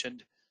Steve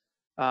mentioned,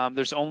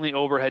 there's only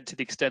overhead to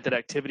the extent that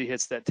activity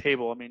hits that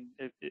table.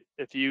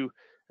 If you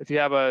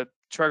have a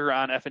trigger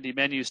on F&D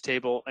menus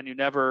table and you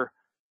never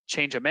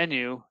change a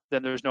menu,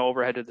 then there's no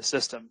overhead to the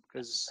system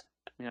because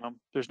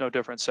there's no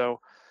difference. So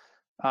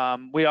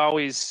we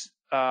always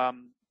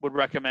would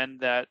recommend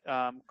that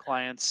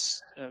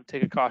clients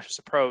take a cautious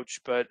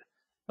approach, but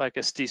like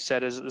as Steve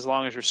said, as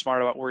long as you're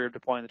smart about where you're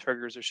deploying the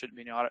triggers, there shouldn't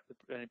be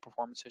any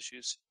performance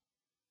issues.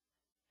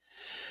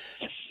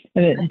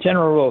 And the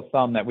general rule of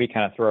thumb that we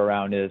kind of throw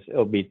around is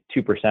it'll be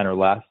 2% or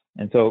less.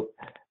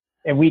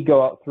 And we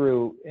go out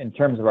through, in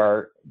terms of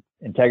our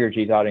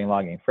Integrity's auditing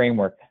logging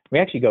framework, we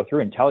actually go through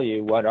and tell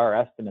you what our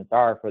estimates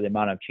are for the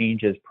amount of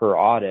changes per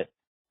audit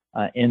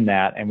in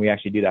that, and we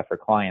actually do that for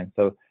clients.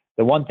 So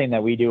the one thing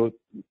that we do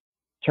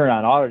turn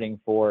on auditing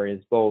for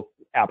is both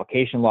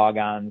application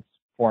logons,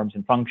 forms,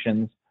 and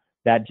functions.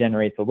 That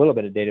generates a little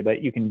bit of data,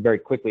 but you can very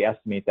quickly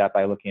estimate that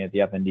by looking at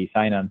the F&D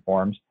sign-on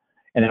forms,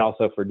 and then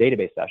also for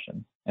database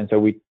sessions. And so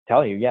we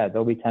tell you, yeah,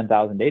 there'll be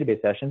 10,000 database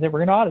sessions, and we're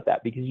going to audit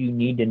that because you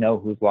need to know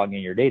who's logging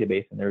in your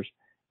database. And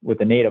with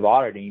the native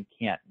auditing, you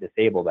can't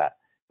disable that.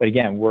 But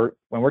again, when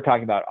we're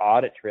talking about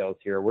audit trails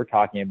here, we're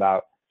talking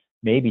about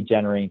maybe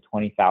generating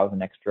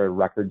 20,000 extra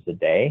records a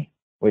day,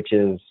 which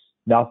is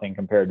nothing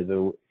compared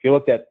to if you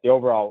looked at the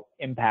overall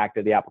impact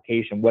of the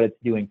application, what it's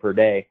doing per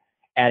day,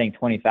 adding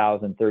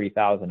 20,000,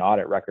 30,000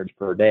 audit records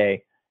per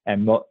day,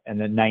 and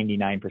then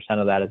 99%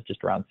 of that is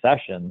just around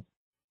sessions,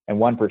 and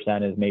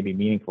 1% is maybe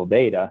meaningful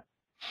data,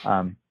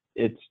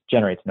 it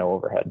generates no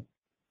overhead.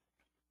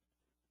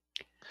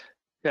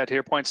 Yeah, to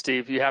your point,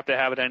 Steve, you have to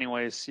have it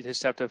anyways. You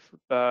just have to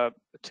have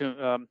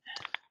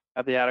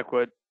the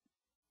adequate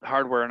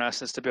hardware, in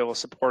essence, to be able to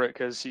support it,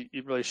 because you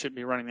really shouldn't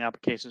be running the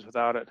applications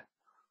without it.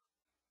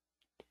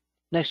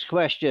 Next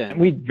question. And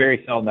we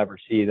very seldom ever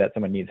see that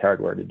someone needs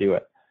hardware to do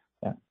it.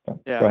 Yeah, so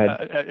yeah, go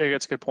ahead.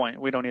 That's a good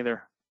point. We don't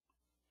either.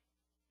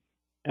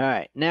 All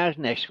right, now the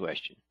next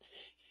question.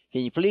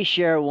 Can you please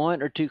share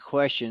one or two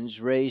questions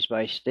raised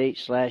by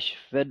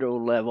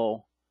state/federal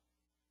level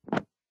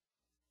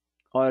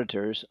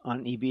auditors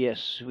on EBS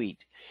Suite?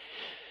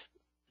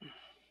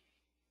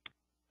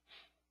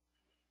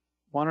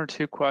 One or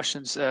two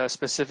questions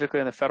specifically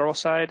on the federal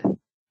side?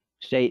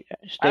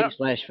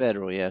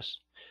 State/federal, yes.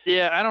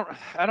 Yeah,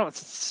 I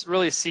don't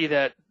really see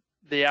that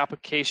the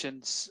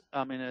applications,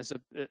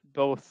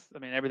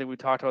 everything we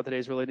talked about today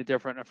is really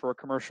different for a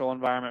commercial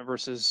environment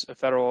versus a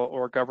federal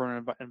or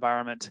government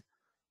environment.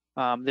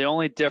 The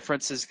only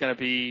difference is going to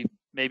be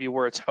maybe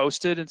where it's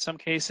hosted in some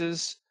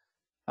cases.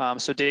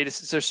 So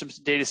there's some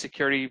data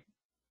security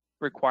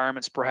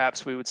requirements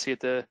perhaps we would see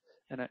at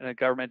in a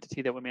government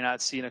entity that we may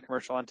not see in a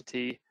commercial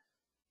entity.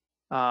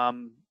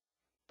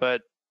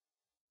 But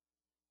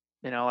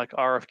like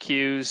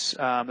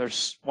RFQs,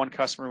 there's one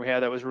customer we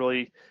had that was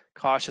really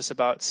cautious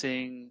about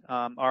seeing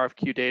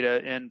RFQ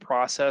data in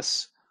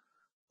process.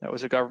 That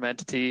was a government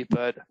entity,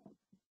 but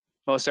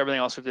most everything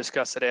else we've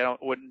discussed today, I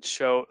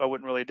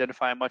wouldn't really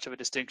identify much of a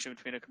distinction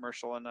between a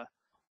commercial and a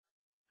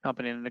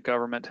company and the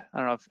government. I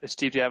don't know if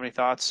Steve, do you have any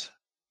thoughts?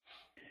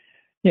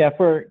 Yeah,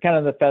 for kind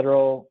of the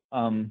federal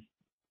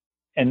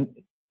and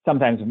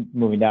sometimes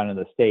moving down to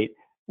the state,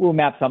 we'll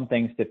map some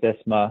things to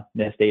FISMA,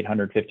 NIST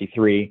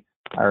 853.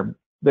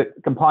 The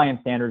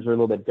compliance standards are a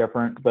little bit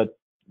different, but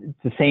it's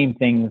the same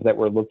things that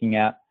we're looking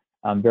at.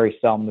 Very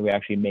seldom do we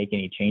actually make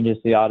any changes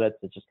to the audits.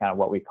 It's just kind of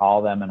what we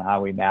call them and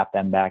how we map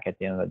them back at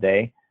the end of the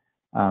day.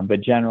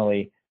 But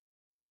generally,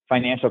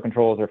 financial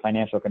controls are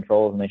financial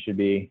controls, and they should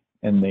be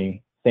in the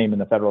same in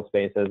the federal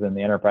space as in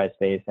the enterprise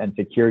space. And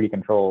security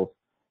controls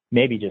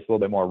maybe just a little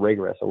bit more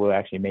rigorous, so we'll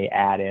actually may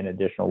add in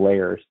additional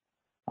layers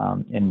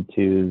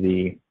into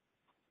the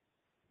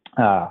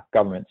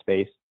government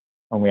space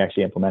when we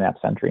actually implement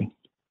App Sentry.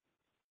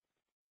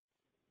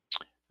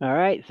 All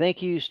right,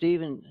 thank you,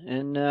 Stephen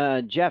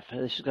and Jeff.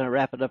 This is going to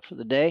wrap it up for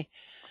the day.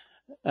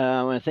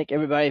 I want to thank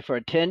everybody for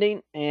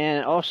attending,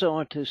 and also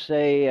want to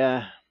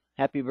say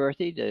happy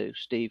birthday to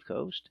Steve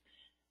Coast,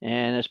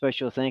 and a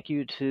special thank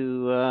you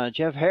to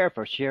Jeff Hare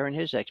for sharing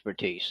his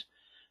expertise.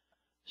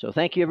 So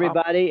thank you,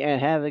 everybody, and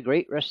have a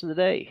great rest of the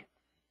day.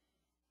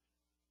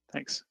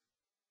 Thanks.